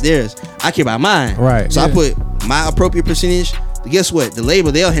don't care about theirs. I care about mine. Right. So I put my appropriate percentage. Guess what? The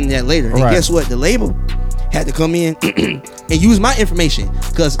label, they'll handle that later. And guess what? The label had to come in and use my information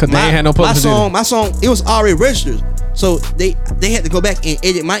because they ain't had no my publicity. song, it was already registered. So they had to go back and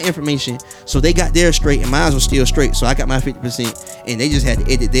edit my information. So they got theirs straight and mine was still straight. So I got my 50% and they just had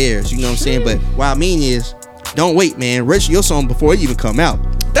to edit theirs. You know what I'm saying? But what I mean is, don't wait, man. Register your song before it even come out.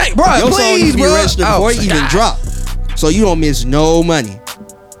 Dang, bro, Your song needs to be bro. registered before it even drop. So you don't miss no money.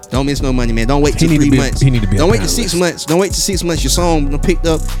 Don't miss no money, man. Don't wait till 3 months. He need to be. Don't wait till 6 months. Don't wait till 6 months. Your song picked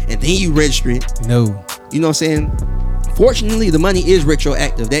up and then you register it. No. You know what I'm saying? Fortunately, the money is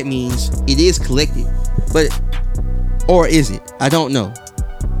retroactive. That means it is collected. But, or is it? I don't know.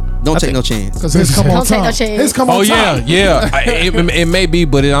 Don't take no chance. Because his come on Don't take no time. chance. His come on time. Yeah. It may be,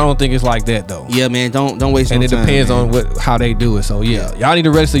 but I don't think it's like that though. Yeah, man. Don't waste And no it time. depends man. on how they do it. So yeah, y'all need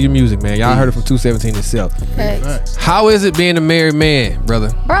to register your music, man. Y'all heard it from 217 itself. Facts. How is it being a married man, brother?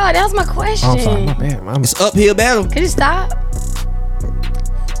 Bro, that was my question. Oh, I'm sorry, my bad. It's uphill battle. Could you stop?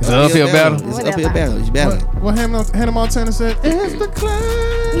 It's an uphill battle. It's Whatever. uphill battle. He's battling. What Hannah Montana said? It's the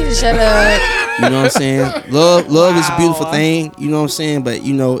club. You need to shut up. You know what I'm saying? Love is a beautiful thing. You know what I'm saying? But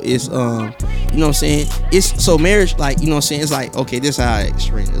you know, it's you know what I'm saying? It's so marriage, like, you know what I'm saying? It's like, okay, this is how I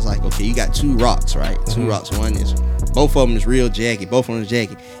explain it. It's like, okay, you got 2 rocks, right? 2 rocks. One is, both of them is real jagged. Both of them is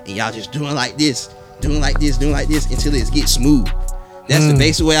jagged. And y'all just doing like this until it gets smooth. That's the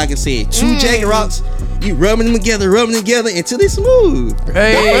basic way I can say it. 2 jagged rocks, you rubbing them together until they smooth.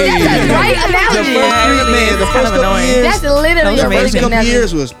 Hey. That's a great analogy. The first couple annoying. years, That's literally Those a are really first good couple analogy.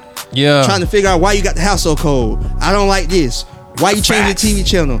 years was Yeah. trying to figure out why you got the house so cold. I don't like this. Why you changing the TV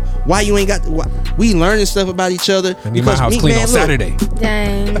channel? Why you ain't got we learning stuff about each other. And leave my house clean on Saturday.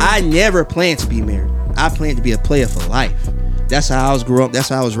 Dang. I never planned to be married. I planned to be a player for life. That's how I was grew up. That's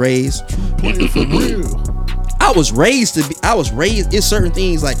how I was raised. For real. I was raised. It's certain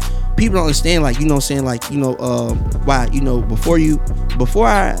things like people don't understand, like, you know what I'm saying, like, you know, why, you know, before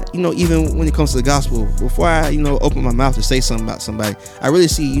I, you know, even when it comes to the gospel, before I, you know, open my mouth to say something about somebody, I really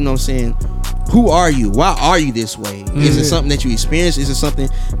see, you know what I'm saying, who are you? Why are you this way? Is it something that you experienced? Is it something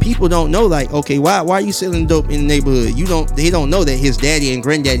people don't know? Like, okay, why are you selling dope in the neighborhood? They don't know that his daddy and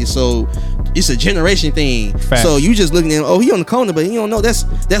granddaddy sold. It's a generation thing. Fact. So you just looking at, oh, he on the corner, but you don't know that's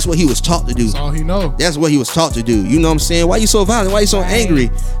what he was taught to do. That's all he know. That's what he was taught to do. You know what I'm saying? Why you so violent? Why you so angry?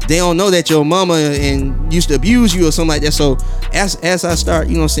 They don't know that your mama and used to abuse you or something like that. So as I start,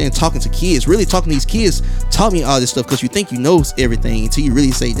 you know what I'm saying, talking to kids, really talking to these kids, taught me all this stuff, because you think you know everything until you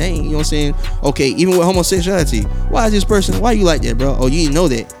really say, dang, you know what I'm saying? Okay, even with homosexuality, why is this person, why you like that, bro? Oh, you didn't know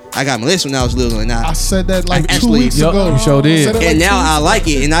that. I got molested when I was little, and I said that like Actually, 2 weeks yup, ago. you sure did. I said it and like now 2 I weeks like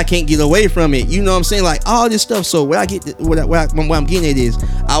ago. it, and I can't get away from it. You know what I'm saying? Like all this stuff. So what I'm getting at is,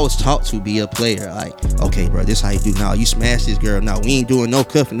 I was taught to be a player. Like, okay, bro, this how you do. Now you smash this girl. Now we ain't doing no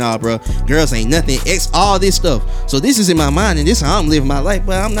cuffing. Now, bro, girls ain't nothing. All this stuff. So this is in my mind, and this is how I'm living my life.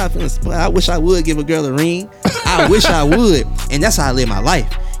 But I'm not feeling. I wish I would give a girl a ring. I wish I would, and that's how I live my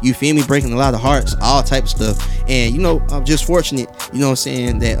life. You feel me? Breaking a lot of hearts, all type of stuff. And, you know, I'm just fortunate, you know what I'm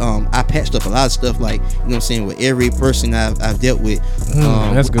saying, that I patched up a lot of stuff, like, you know what I'm saying, with every person I've dealt with.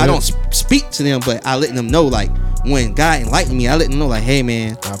 That's good. I don't speak to them, but I let them know, like, when God enlightened me, I let them know, like, hey,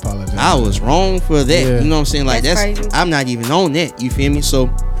 man, I apologize. I was wrong for that. Yeah. You know what I'm saying? Like, That's crazy. I'm not even on that. You feel me? So,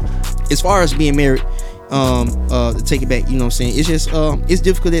 as far as being married, to take it back, you know what I'm saying, it's just, it's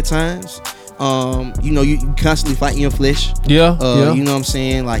difficult at times. You know, you constantly fighting your flesh. Yeah. You know what I'm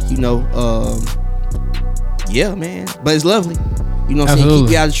saying? Like, you know, yeah, man. But it's lovely. You know what I'm saying? Absolutely.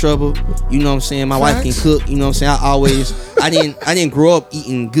 Keep you out of trouble. You know what I'm saying? My wife can cook. You know what I'm saying? I didn't grow up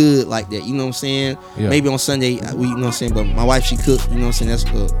eating good like that. You know what I'm saying? Yeah. Maybe on Sunday, you know what I'm saying? But my wife, she cook. You know what I'm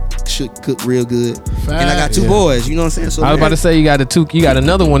saying? Should cook real good. And I got 2 Yeah. boys. You know what I'm saying? So I was about to say you got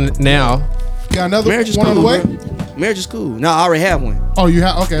another one now. Got another marriage is one on the cool, way. bro. Marriage is cool. No, I already have one. Oh, you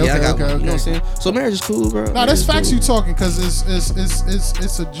have? Okay, Yeah, I got okay. one. You know what I'm saying? So marriage is cool, bro. No, that's facts you talking because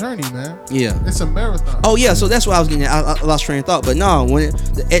it's a journey, man. Yeah. It's a marathon. Oh yeah, so that's what I was getting at. I lost train of thought, but no,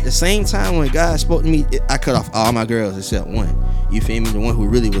 at the same time when God spoke to me, I cut off all my girls except one. You feel me? The one who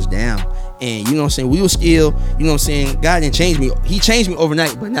really was down. And you know what I'm saying? We were still, you know what I'm saying? God didn't change me. He changed me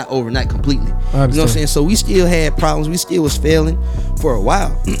overnight, but not overnight completely. You know what I'm saying? So we still had problems. We still was failing for a while,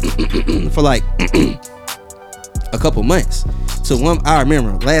 for like a couple months. So I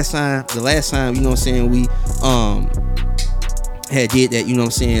remember the last time, you know what I'm saying? We had did that, you know what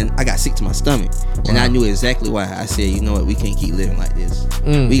I'm saying? I got sick to my stomach, and I knew exactly why. I said, you know what? We can't keep living like this.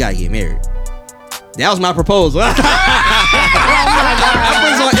 We gotta get married. That was my proposal. I put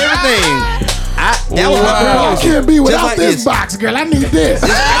this on everything. That was my proposal. I can't be without like this box, girl. I need this. I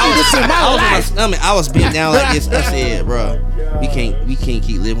need this in my I was on my life. stomach. I was bent down like this. I said, bro, we can't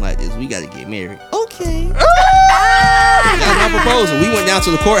keep living like this. We gotta get married. Okay. That was my proposal. We went down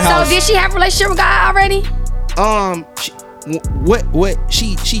to the courthouse. So did she have a relationship with God already?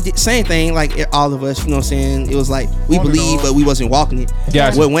 She did same thing like all of us. You know what I'm saying? It was like we believed, but we wasn't walking it.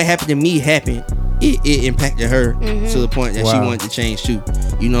 Gotcha. What happened to me happened. It impacted her to the point that she wanted to change too.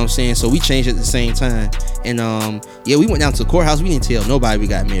 You know what I'm saying? So we changed at the same time. And we went down to the courthouse. We didn't tell nobody we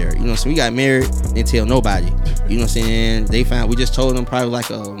got married. You know what I'm saying? We got married, didn't tell nobody. You know what I'm saying? We just told them probably like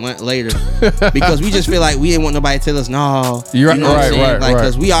a month later because we just feel like we didn't want nobody to tell us no. You're you know what I'm saying? right.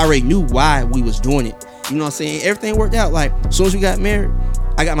 Because we already knew why we was doing it. You know what I'm saying? Everything worked out. Like as soon as we got married,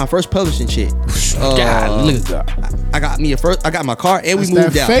 I got my first publishing check. God, look at that. I got my car and we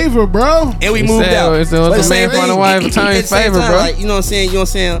moved out. Favor, bro. And we moved out. It's a man find a wife, a time in favor, bro. Like, you know what I'm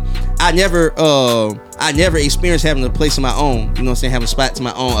saying? I never experienced having a place of my own. You know what I'm saying? Having a spot to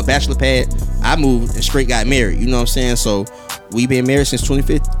my own, a bachelor pad. I moved and straight got married. You know what I'm saying? So we been married since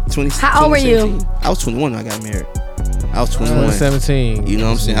 2015. How old were you? I was 21 when I got married. I was 21. 2017. You know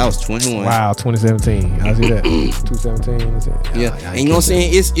what I'm saying? I was 21. Wow, 2017. I see that. 2017. Yeah. And you know what I'm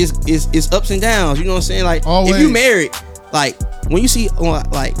saying? It's ups and downs. You know what I'm saying? Like Always. if you married, like when you see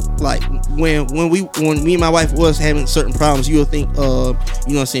like when me and my wife was having certain problems, you'll think you know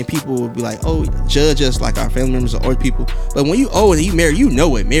what I'm saying, people would be like, oh, judge us like our family members or old people. But when you old and you married, you know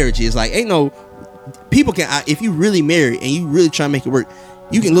what marriage is. Like ain't no people can if you really married and you really try to make it work.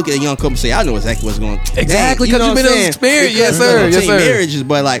 You can look at a young couple and say, I know exactly what's going on. Exactly, you know because you've what been I'm in experience. saying? Yes, sir. Yes, sir. Marriages,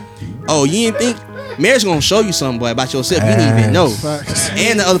 but like, oh, you didn't think marriage gonna show you something, boy, about yourself. You didn't even know. Facts.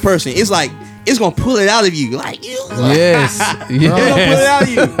 And the other person, it's like it's gonna pull it out of you, like you. Yes. It's gonna pull it out of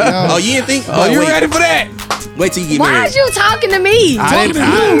you. Oh, you didn't think? Oh, you ready for that? Wait till you get Why married. is you talking to me? I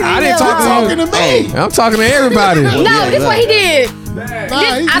didn't talk Talking to me. I'm talking to everybody. No, this is what he did. Nah,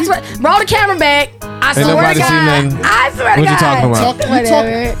 I swear, roll the camera back. I swear to nobody God. seen nothing. I swear to What you God. talking about?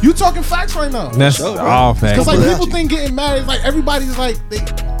 Whatever. you talking facts right now. That's all facts. Because like Pull it people out think getting married, like everybody's like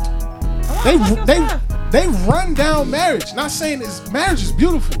they run down marriage. Not saying marriage is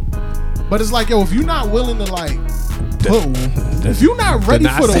beautiful, but it's like, yo, if you're not willing to like if you're not ready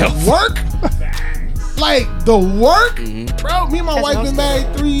for the work, like the work, bro. Me and my wife been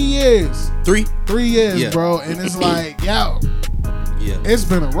married 3 years. 3 years, Yeah. bro, and it's like, yo, Yeah. it's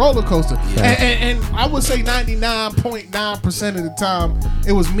been a roller coaster. And I would say 99.9% of the time,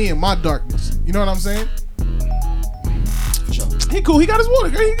 it was me and my darkness. You know what I'm saying? He cool. He got his water,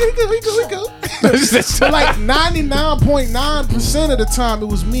 girl. He cool. But like 99.9% of the time, it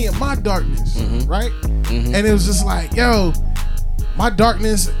was me and my darkness, right? And it was just like, yo, my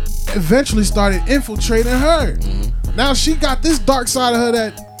darkness eventually started infiltrating her. Now she got this dark side of her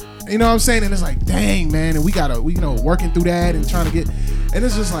that, you know what I'm saying? And it's like, dang, man. And we working through that and trying to get, and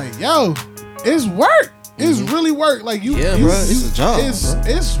it's just like, yo, it's work. It's really work. Like bro, it's a job.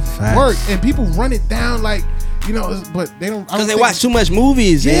 It's work. And people run it down like, you know, but they don't. Because they watch too much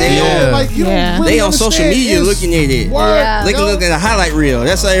movies. And you don't really they on social understand. media It's looking at it. work, Yeah. yo. Looking at the highlight reel.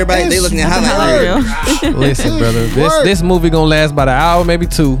 That's how everybody, they looking at highlight reel. Listen, brother, work. this movie gonna last about an hour, maybe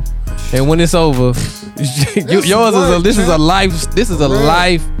 2, and when it's over, this is a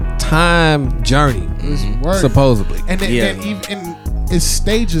lifetime journey, Work. supposedly. And then, Yeah. then even it's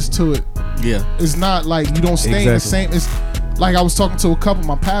stages to it. Yeah. It's not like you don't stay in the same. It's like I was talking to a couple,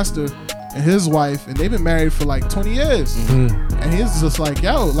 my pastor and his wife, and they've been married for like 20 years. And he's just like,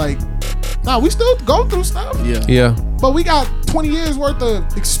 yo, like, nah, we still go through stuff. Yeah. But we got 20 years worth of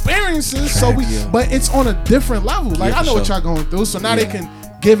experiences, but it's on a different level. Like, I know what y'all going through, so now they can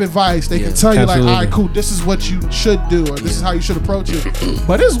give advice. They can tell you, like, all right, cool, this is what you should do, or this is how you should approach it.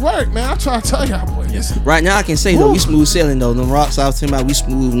 But it's work, man. I try to tell y'all, boy. Right now, I can say though, we smooth sailing though. Them rocks I was talking about, we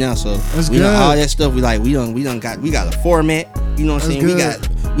smooth now. So That's we done good. all that stuff. We got a format. You know what I'm saying? That's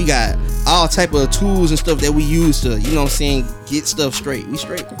We got all type of tools and stuff that we use to, you know what I'm saying, get stuff straight. We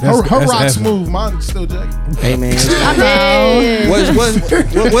straight. Her rock smooth, mine's still jagged. Hey man, I'm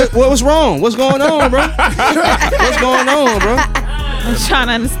what was wrong? What's going on, bro? What's going on, bro? I'm trying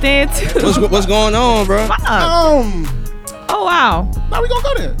to understand too. What's going on, bro? Oh wow. Now we gonna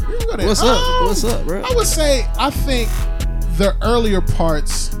go there. We gonna go there. What's up? What's up, bro? I would say I think the earlier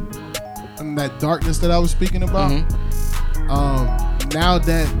parts and that darkness that I was speaking about. Now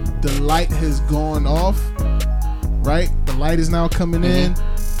that the light has gone off, right? The light is now coming in.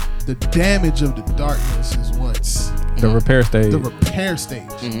 The damage of the darkness is what's the repair stage. The repair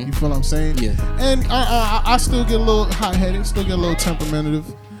stage. You feel what I'm saying? Yeah. And I still get a little hot-headed, still get a little temperamental.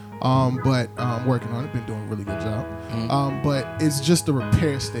 But I'm working on it. Been doing a really good job. But it's just the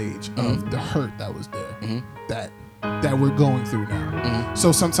repair stage of the hurt that was there that we're going through now.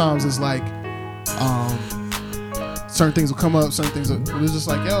 So sometimes it's like certain things will come up, certain things it was just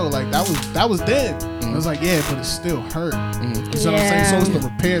like, yo, like that was dead. I was like, yeah, but it still hurt. You see what I'm saying? So it's the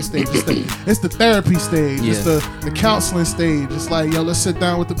repair stage. It's the therapy stage. Yeah. It's the counseling stage. It's like, yo, let's sit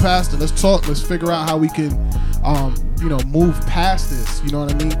down with the pastor. Let's talk. Let's figure out how we can move past this. You know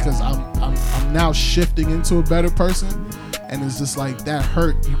what I mean? Because I'm now shifting into a better person, and it's just like that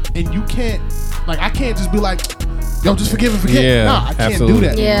hurt. And you can't, like, I can't just be like, yo, just forgive and forget. Yeah, nah, I can't absolutely. do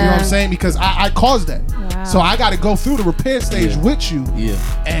that. Yeah. You know what I'm saying? Because I caused that. Wow. So I got to go through the repair stage with you. Yeah.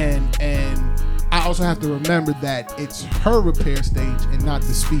 And I also have to remember that it's her repair stage and not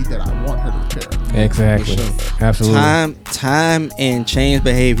the speed that I want her to repair. Exactly. For sure. Absolutely. Time and change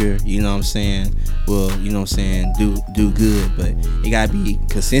behavior, you know what I'm saying, will, you know what I'm saying, do good, but it gotta be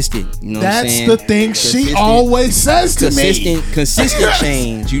consistent, you know what I'm saying? That's the thing she always says to me. Consistent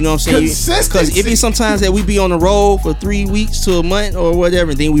change, you know what I'm saying? Consistency. Because it be sometimes that we be on the road for 3 weeks to a month or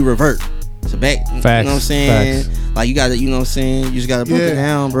whatever, and then we revert. So back, Facts. you know what I'm saying? Facts. Like you gotta, you know what I'm saying? You just gotta break it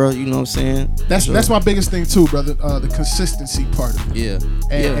down, bro. You know what I'm saying? That's my biggest thing too, brother. The consistency part of it. Yeah.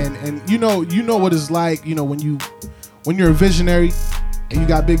 And you know what it's like. You know when you're a visionary and you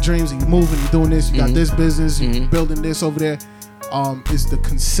got big dreams and you're moving, you're doing this, you got this business, you're building this over there. It's the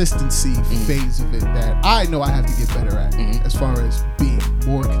consistency phase of it that I know I have to get better at, as far as being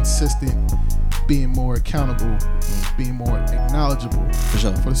more consistent, being more accountable, being more acknowledgeable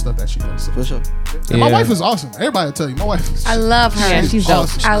for the stuff that she does. So, For sure. and my wife is awesome. Everybody will tell you, my wife is. I love her. Yeah, she's dope.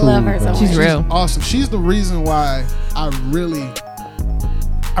 awesome. I love her so much. She's real. Awesome. She's the reason why I really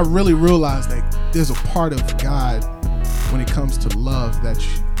realized that there's a part of God when it comes to love that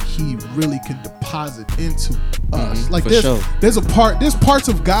he really can deposit into us. Like there's parts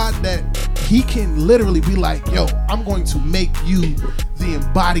of God that he can literally be like, yo, I'm going to make you the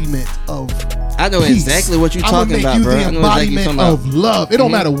embodiment of I know peace. exactly what you're I'm talking gonna make about, you bro. the I know exactly what embodiment you're of love. It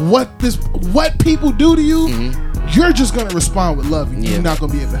don't matter what people do to you, you're just gonna respond with love, and you're not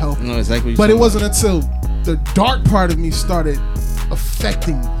gonna be able to help I it. know exactly what But you're it wasn't until the dark part of me started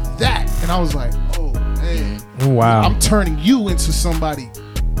affecting that, and I was like, oh man, Wow. I'm turning you into somebody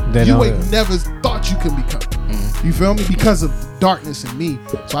you ain't never thought you could become. You feel me? Because of the darkness in me.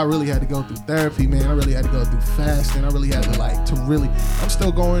 So I really had to go through therapy, man. I really had to go through fasting. I really had to I'm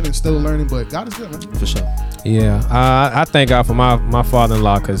still going and still learning, but God is good, man. For sure. Yeah, I thank God for my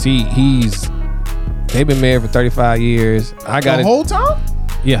father-in-law, because they've been married for 35 years. I got The whole time?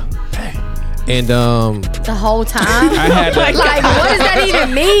 Yeah. And The whole time? I had to, like, what does that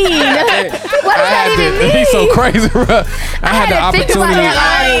even mean? What does that even mean? he's so crazy, bro. I had the to think about opportunity.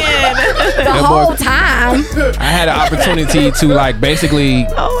 it, like, the whole time. I had an opportunity to, like, basically,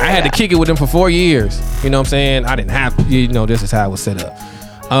 I had to kick it with them for 4 years. You know what I'm saying? I didn't have, this is how it was set up.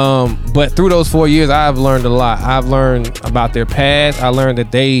 But through those 4 years, I've learned a lot. I've learned about their past. I learned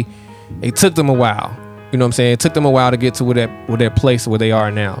that it took them a while. You know what I'm saying? It took them a while to get to where their place where they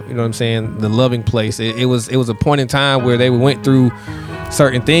are now. You know what I'm saying? The loving place. It was a point in time where they went through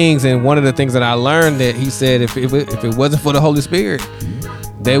certain things, and one of the things that I learned, that he said if it wasn't for the Holy Spirit,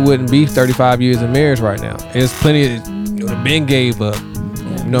 they wouldn't be 35 years in marriage right now. There's plenty of Ben gave up. You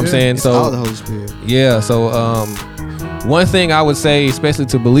know what I'm saying? It's So all the Holy Spirit. yeah. So one thing I would say, especially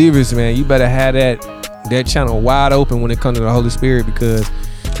to believers, man, you better have that channel wide open when it comes to the Holy Spirit, because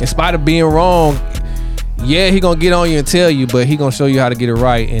in spite of being wrong, yeah, he gonna get on you and tell you, but he gonna show you how to get it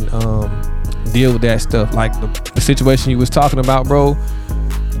right and deal with that stuff. Like the situation you was talking about, bro,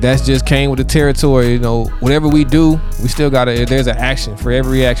 that's just came with the territory. Whatever we do, we still gotta, there's an action for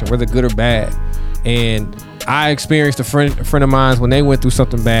every reaction, whether good or bad. And I experienced a friend of mine when they went through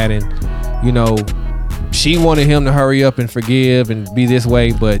something bad, and she wanted him to hurry up and forgive and be this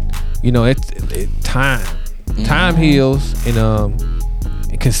way, but it's time heals, and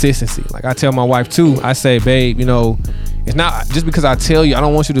consistency. Like I tell my wife too, I say, babe, you know, it's not just because I tell you, I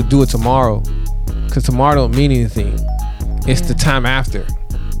don't want you to do it tomorrow, because tomorrow don't mean anything. It's the time after,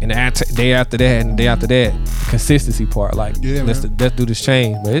 and the day after that, and the day after that. Consistency part, like let's do this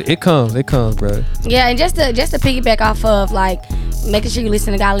change, but it comes, bro. Yeah, and just to piggyback off of like making sure you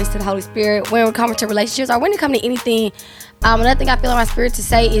listen to God, listen to the Holy Spirit when it comes to relationships or when it comes to anything. Another thing I feel in my spirit to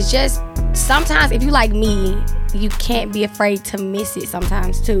say is just sometimes if you like me, you can't be afraid to miss it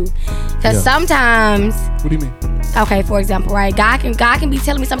sometimes too, because sometimes. What do you mean? Okay, for example, right? God can be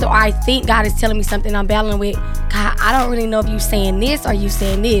telling me something, or I think God is telling me something. I'm battling with God. I don't really know if you saying this or you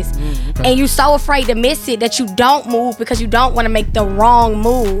saying this, and you're so afraid to miss it that you don't move because you don't want to make the wrong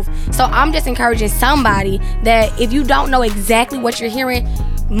move. So I'm just encouraging somebody that if you don't know exactly what you're hearing,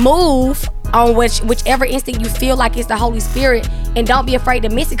 move on whichever instinct you feel like it's the Holy Spirit, and don't be afraid to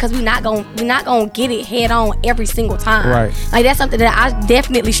miss it, because we're not gonna get it head on every single time. Right. Like that's something that I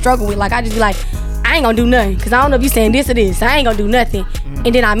definitely struggle with. Like I just be like, I ain't gonna do nothing because I don't know if you saying this or this. So I ain't gonna do nothing,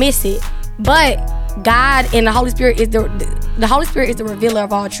 and then I miss it. But God and the Holy Spirit is the Holy Spirit is the revealer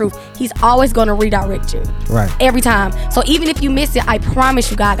of all truth. He's always gonna redirect you. Right. Every time. So even if you miss it, I promise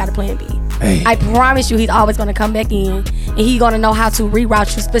you, God got a plan B. Hey. I promise you, He's always gonna come back in, and He's gonna know how to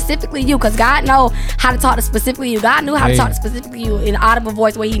reroute you, specifically you, because God know how to talk to specifically you. God knew how to talk to specifically you in an audible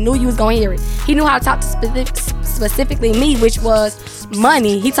voice where He knew you was gonna hear it. He knew how to talk to specifically me, which was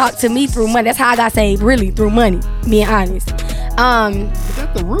money. He talked to me through money. That's how I got saved, really, through money. Being honest. Is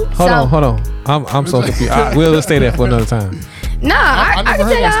that the root? Hold on. I'm so confused. We'll stay there for another time. No, I never can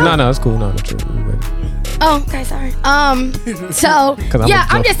heard tell that y'all. No, it's cool. No, it's true. Oh, okay, sorry. So I'm yeah,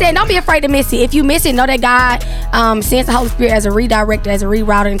 I'm just saying, don't be afraid to miss it. If you miss it, know that God sends the Holy Spirit as a redirector, as a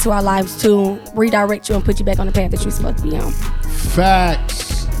rerouter into our lives to redirect you and put you back on the path that you're supposed to be on.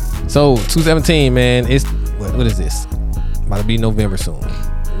 Facts. So 217, man. It's what is this? About to be November soon.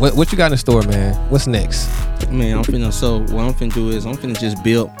 What you got in the store, man? What's next? Man, what I'm finna do is I'm finna just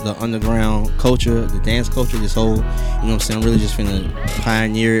build the underground culture, the dance culture, this whole, you know what I'm saying? I'm really just finna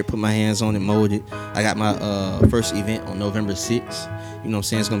pioneer it, put my hands on it, mold it. I got my first event on November 6th. You know what I'm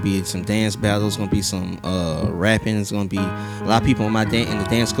saying? It's gonna be some dance battles, gonna be some rapping, it's gonna be a lot of people in the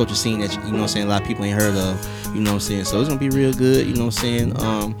dance culture scene that, you know what I'm saying, a lot of people ain't heard of, you know what I'm saying? So it's gonna be real good, you know what I'm saying?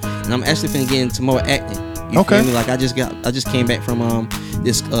 And I'm actually finna get into more acting. You feel me? Like I just came back from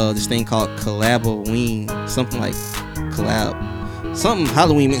this thing called Collab-O-Ween, something like something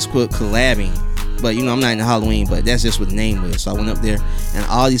Halloween mixed with collabing. But you know, I'm not into Halloween, but that's just what the name was. So I went up there, and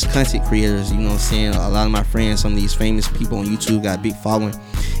all these content creators, you know what I'm saying, a lot of my friends, some of these famous people on YouTube got a big following.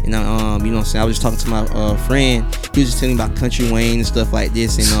 And you know what I'm saying, I was just talking to my friend. He was just telling me about Country Wayne and stuff like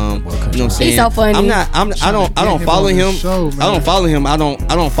this, and you know what I'm saying. He's so funny. I don't follow him. I don't follow him. I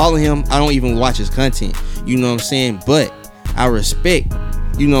don't follow him. I don't even watch his content. You know what I'm saying? But I respect,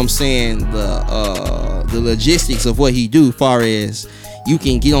 you know what I'm saying, the logistics of what he do, far as you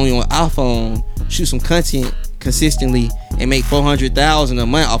can get on your iPhone, shoot some content consistently, and make $400,000 a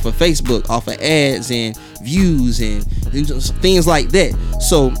month off of Facebook, off of ads and views and things like that.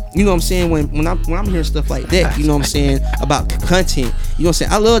 So you know what I'm saying, when I'm hearing stuff like that, you know what I'm saying, about content, you know what I'm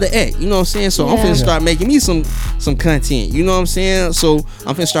saying, I love to act, you know what I'm saying. So I'm finna start making me some content, you know what I'm saying. So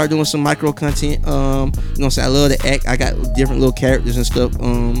I'm finna start doing some micro content. You know what I'm saying, I love to act. I got different little characters and stuff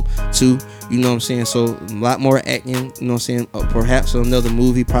too. You know what I'm saying? So a lot more acting, you know what I'm saying? Perhaps another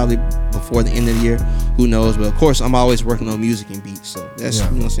movie probably before the end of the year. Who knows? But of course, I'm always working on music and beats. So that's, you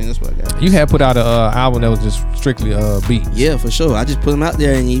know what I'm saying? That's what I got. You had put out an album that was just strictly beat. Yeah, for sure. I just put them out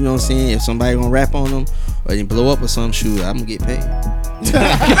there, and you know what I'm saying? If somebody gonna rap on them or they blow up or some shoot, I'm gonna get paid.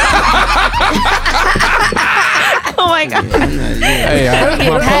 Oh my God. Hey,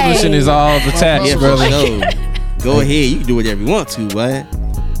 my publishing is all attached, Yeah, brother. for sure. Go ahead. You can do whatever you want to, but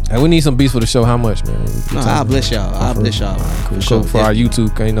Hey, we need some beats for the show. How much, man? no, I'll bless y'all. I'll bless y'all. Cool. For sure. For our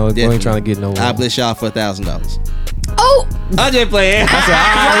YouTube, you know, we ain't trying to get no. I'll bless y'all for $1,000. Oh, I just playing. How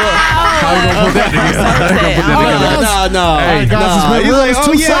we gonna put that together? No. Hey, guys, it's been You real. like, It's oh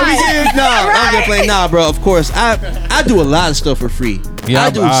two yeah, we sides. did. I'm just playing. Nah, bro. Of course, I do a lot of stuff for free. Yeah, I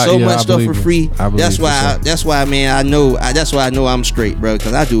do so much I stuff believe for you. free. I believe That's you, why. for sure. That's why, man. That's why I know I'm straight, bro.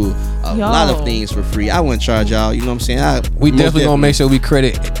 Because I do a lot of things for free. I wouldn't charge y'all. You know what I'm saying? We definitely gonna make sure we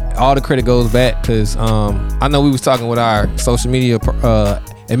credit all the credit goes back, because I know we was talking with our social media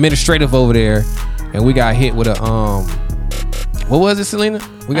administrative over there, and we got hit with a what was it, Selena?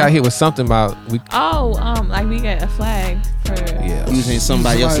 We got hit with something about like we got a flag for using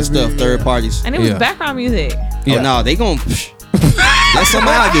somebody else's stuff, third parties. and it was background music. Yeah. Oh no, they gon' that's something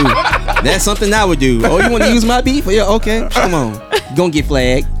I do. That's something I would do. Oh, you want to use my beat? Yeah, okay. Come on. You gonna get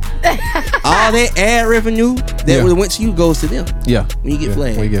flagged. All that ad revenue that would have went to you goes to them. Yeah. When you get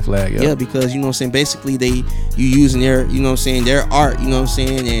flagged. When you get flagged, yeah. Yeah, because, you know what I'm saying, basically you using their, you know what I'm saying, their art, you know what I'm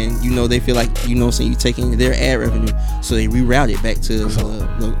saying, and, you know, they feel like, you know what I'm saying, you taking their ad revenue, so they reroute it back to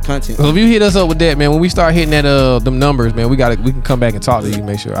the content. So if you hit us up with that, man, when we start hitting that them numbers, man, we can come back and talk to you.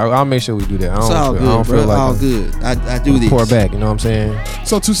 Make sure I'll make sure we do that. It's all good, bro. Like all good. I do this. Pour back, you know what I'm saying?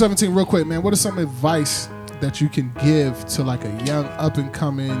 So 217, real quick, man. What is some advice that you can give to like a young up and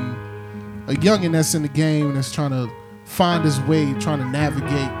coming, a youngin' that's in the game that's trying to find his way, trying to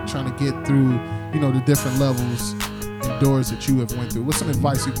navigate, trying to get through, you know, the different levels and doors that you have went through? What's some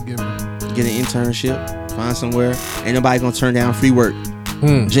advice you can give them? Get an internship, find somewhere. Ain't nobody gonna turn down free work.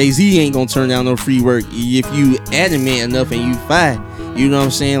 Jay-Z ain't gonna turn down no free work if you adamant enough and you fight. You know what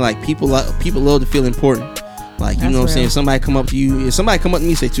I'm saying? Like people love to feel important. Like, you know what I'm saying? Somebody come up to you. If somebody come up to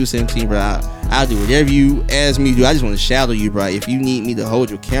me and say 217, bro, I'll do whatever you ask me to do. I just want to shadow you, bro. If you need me to hold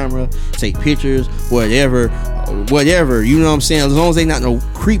your camera, take pictures, whatever, you know what I'm saying? As long as they not no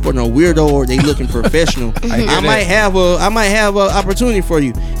creep or no weirdo or they looking professional, I might have a opportunity for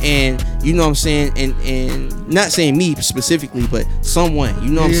you. And you know what I'm saying? And not saying me specifically, but someone.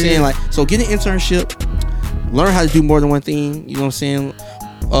 You know what I'm saying? Like, so get an internship, learn how to do more than one thing. You know what I'm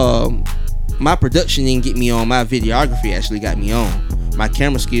saying? My production didn't get me on. My videography actually got me on. My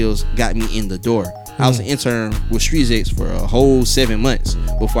camera skills got me in the door. I was an intern with StreetX for a whole 7 months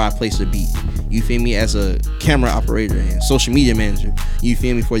before I placed a beat. You feel me? As a camera operator and social media manager. You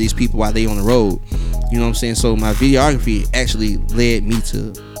feel me? For these people while they on the road. You know what I'm saying? So my videography actually led me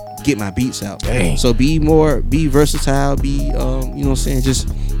to get my beats out. Dang. So be versatile, you know what I'm saying? Just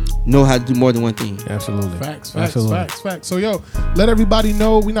know how to do more than one thing. Absolutely. Facts. So, yo, let everybody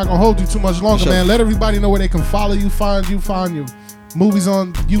know. We're not going to hold you too much longer, man. Let everybody know where they can follow you, find your movies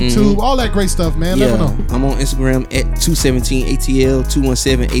on YouTube, all that great stuff, man. Let them know. I'm on Instagram at 217ATL,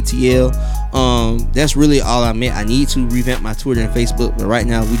 217ATL. That's really all I meant. I need to revamp my Twitter and Facebook, but right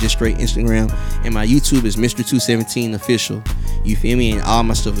now we just straight Instagram. And my YouTube is Mr. 217 Official. You feel me? And all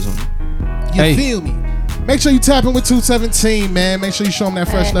my stuff is on it. You feel me? Make sure you tap in with 217, man. Make sure you show them that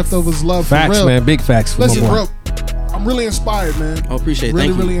Fresh Leftovers love. Facts, for real. Man. Big facts. Listen, bro. I'm really inspired, man. I appreciate it.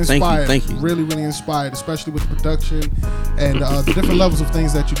 Really inspired. Thank you. Really inspired, especially with the production and the different levels of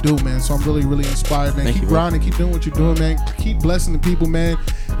things that you do, man. So I'm really inspired, man. Keep grinding, keep doing what you're doing, man. Keep blessing the people, man.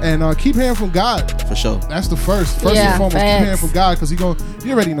 And keep hearing from God. For sure. That's the first and foremost. Keep hearing from God, because you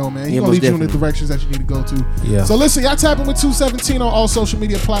already know, man. He's going to lead you in the directions that you need to go to. Yeah. So listen, y'all tapping with 217 on all social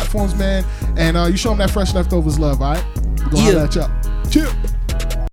media platforms, man. And you show them that Fresh Leftovers love, all right? We're going to holler at y'all. Chill.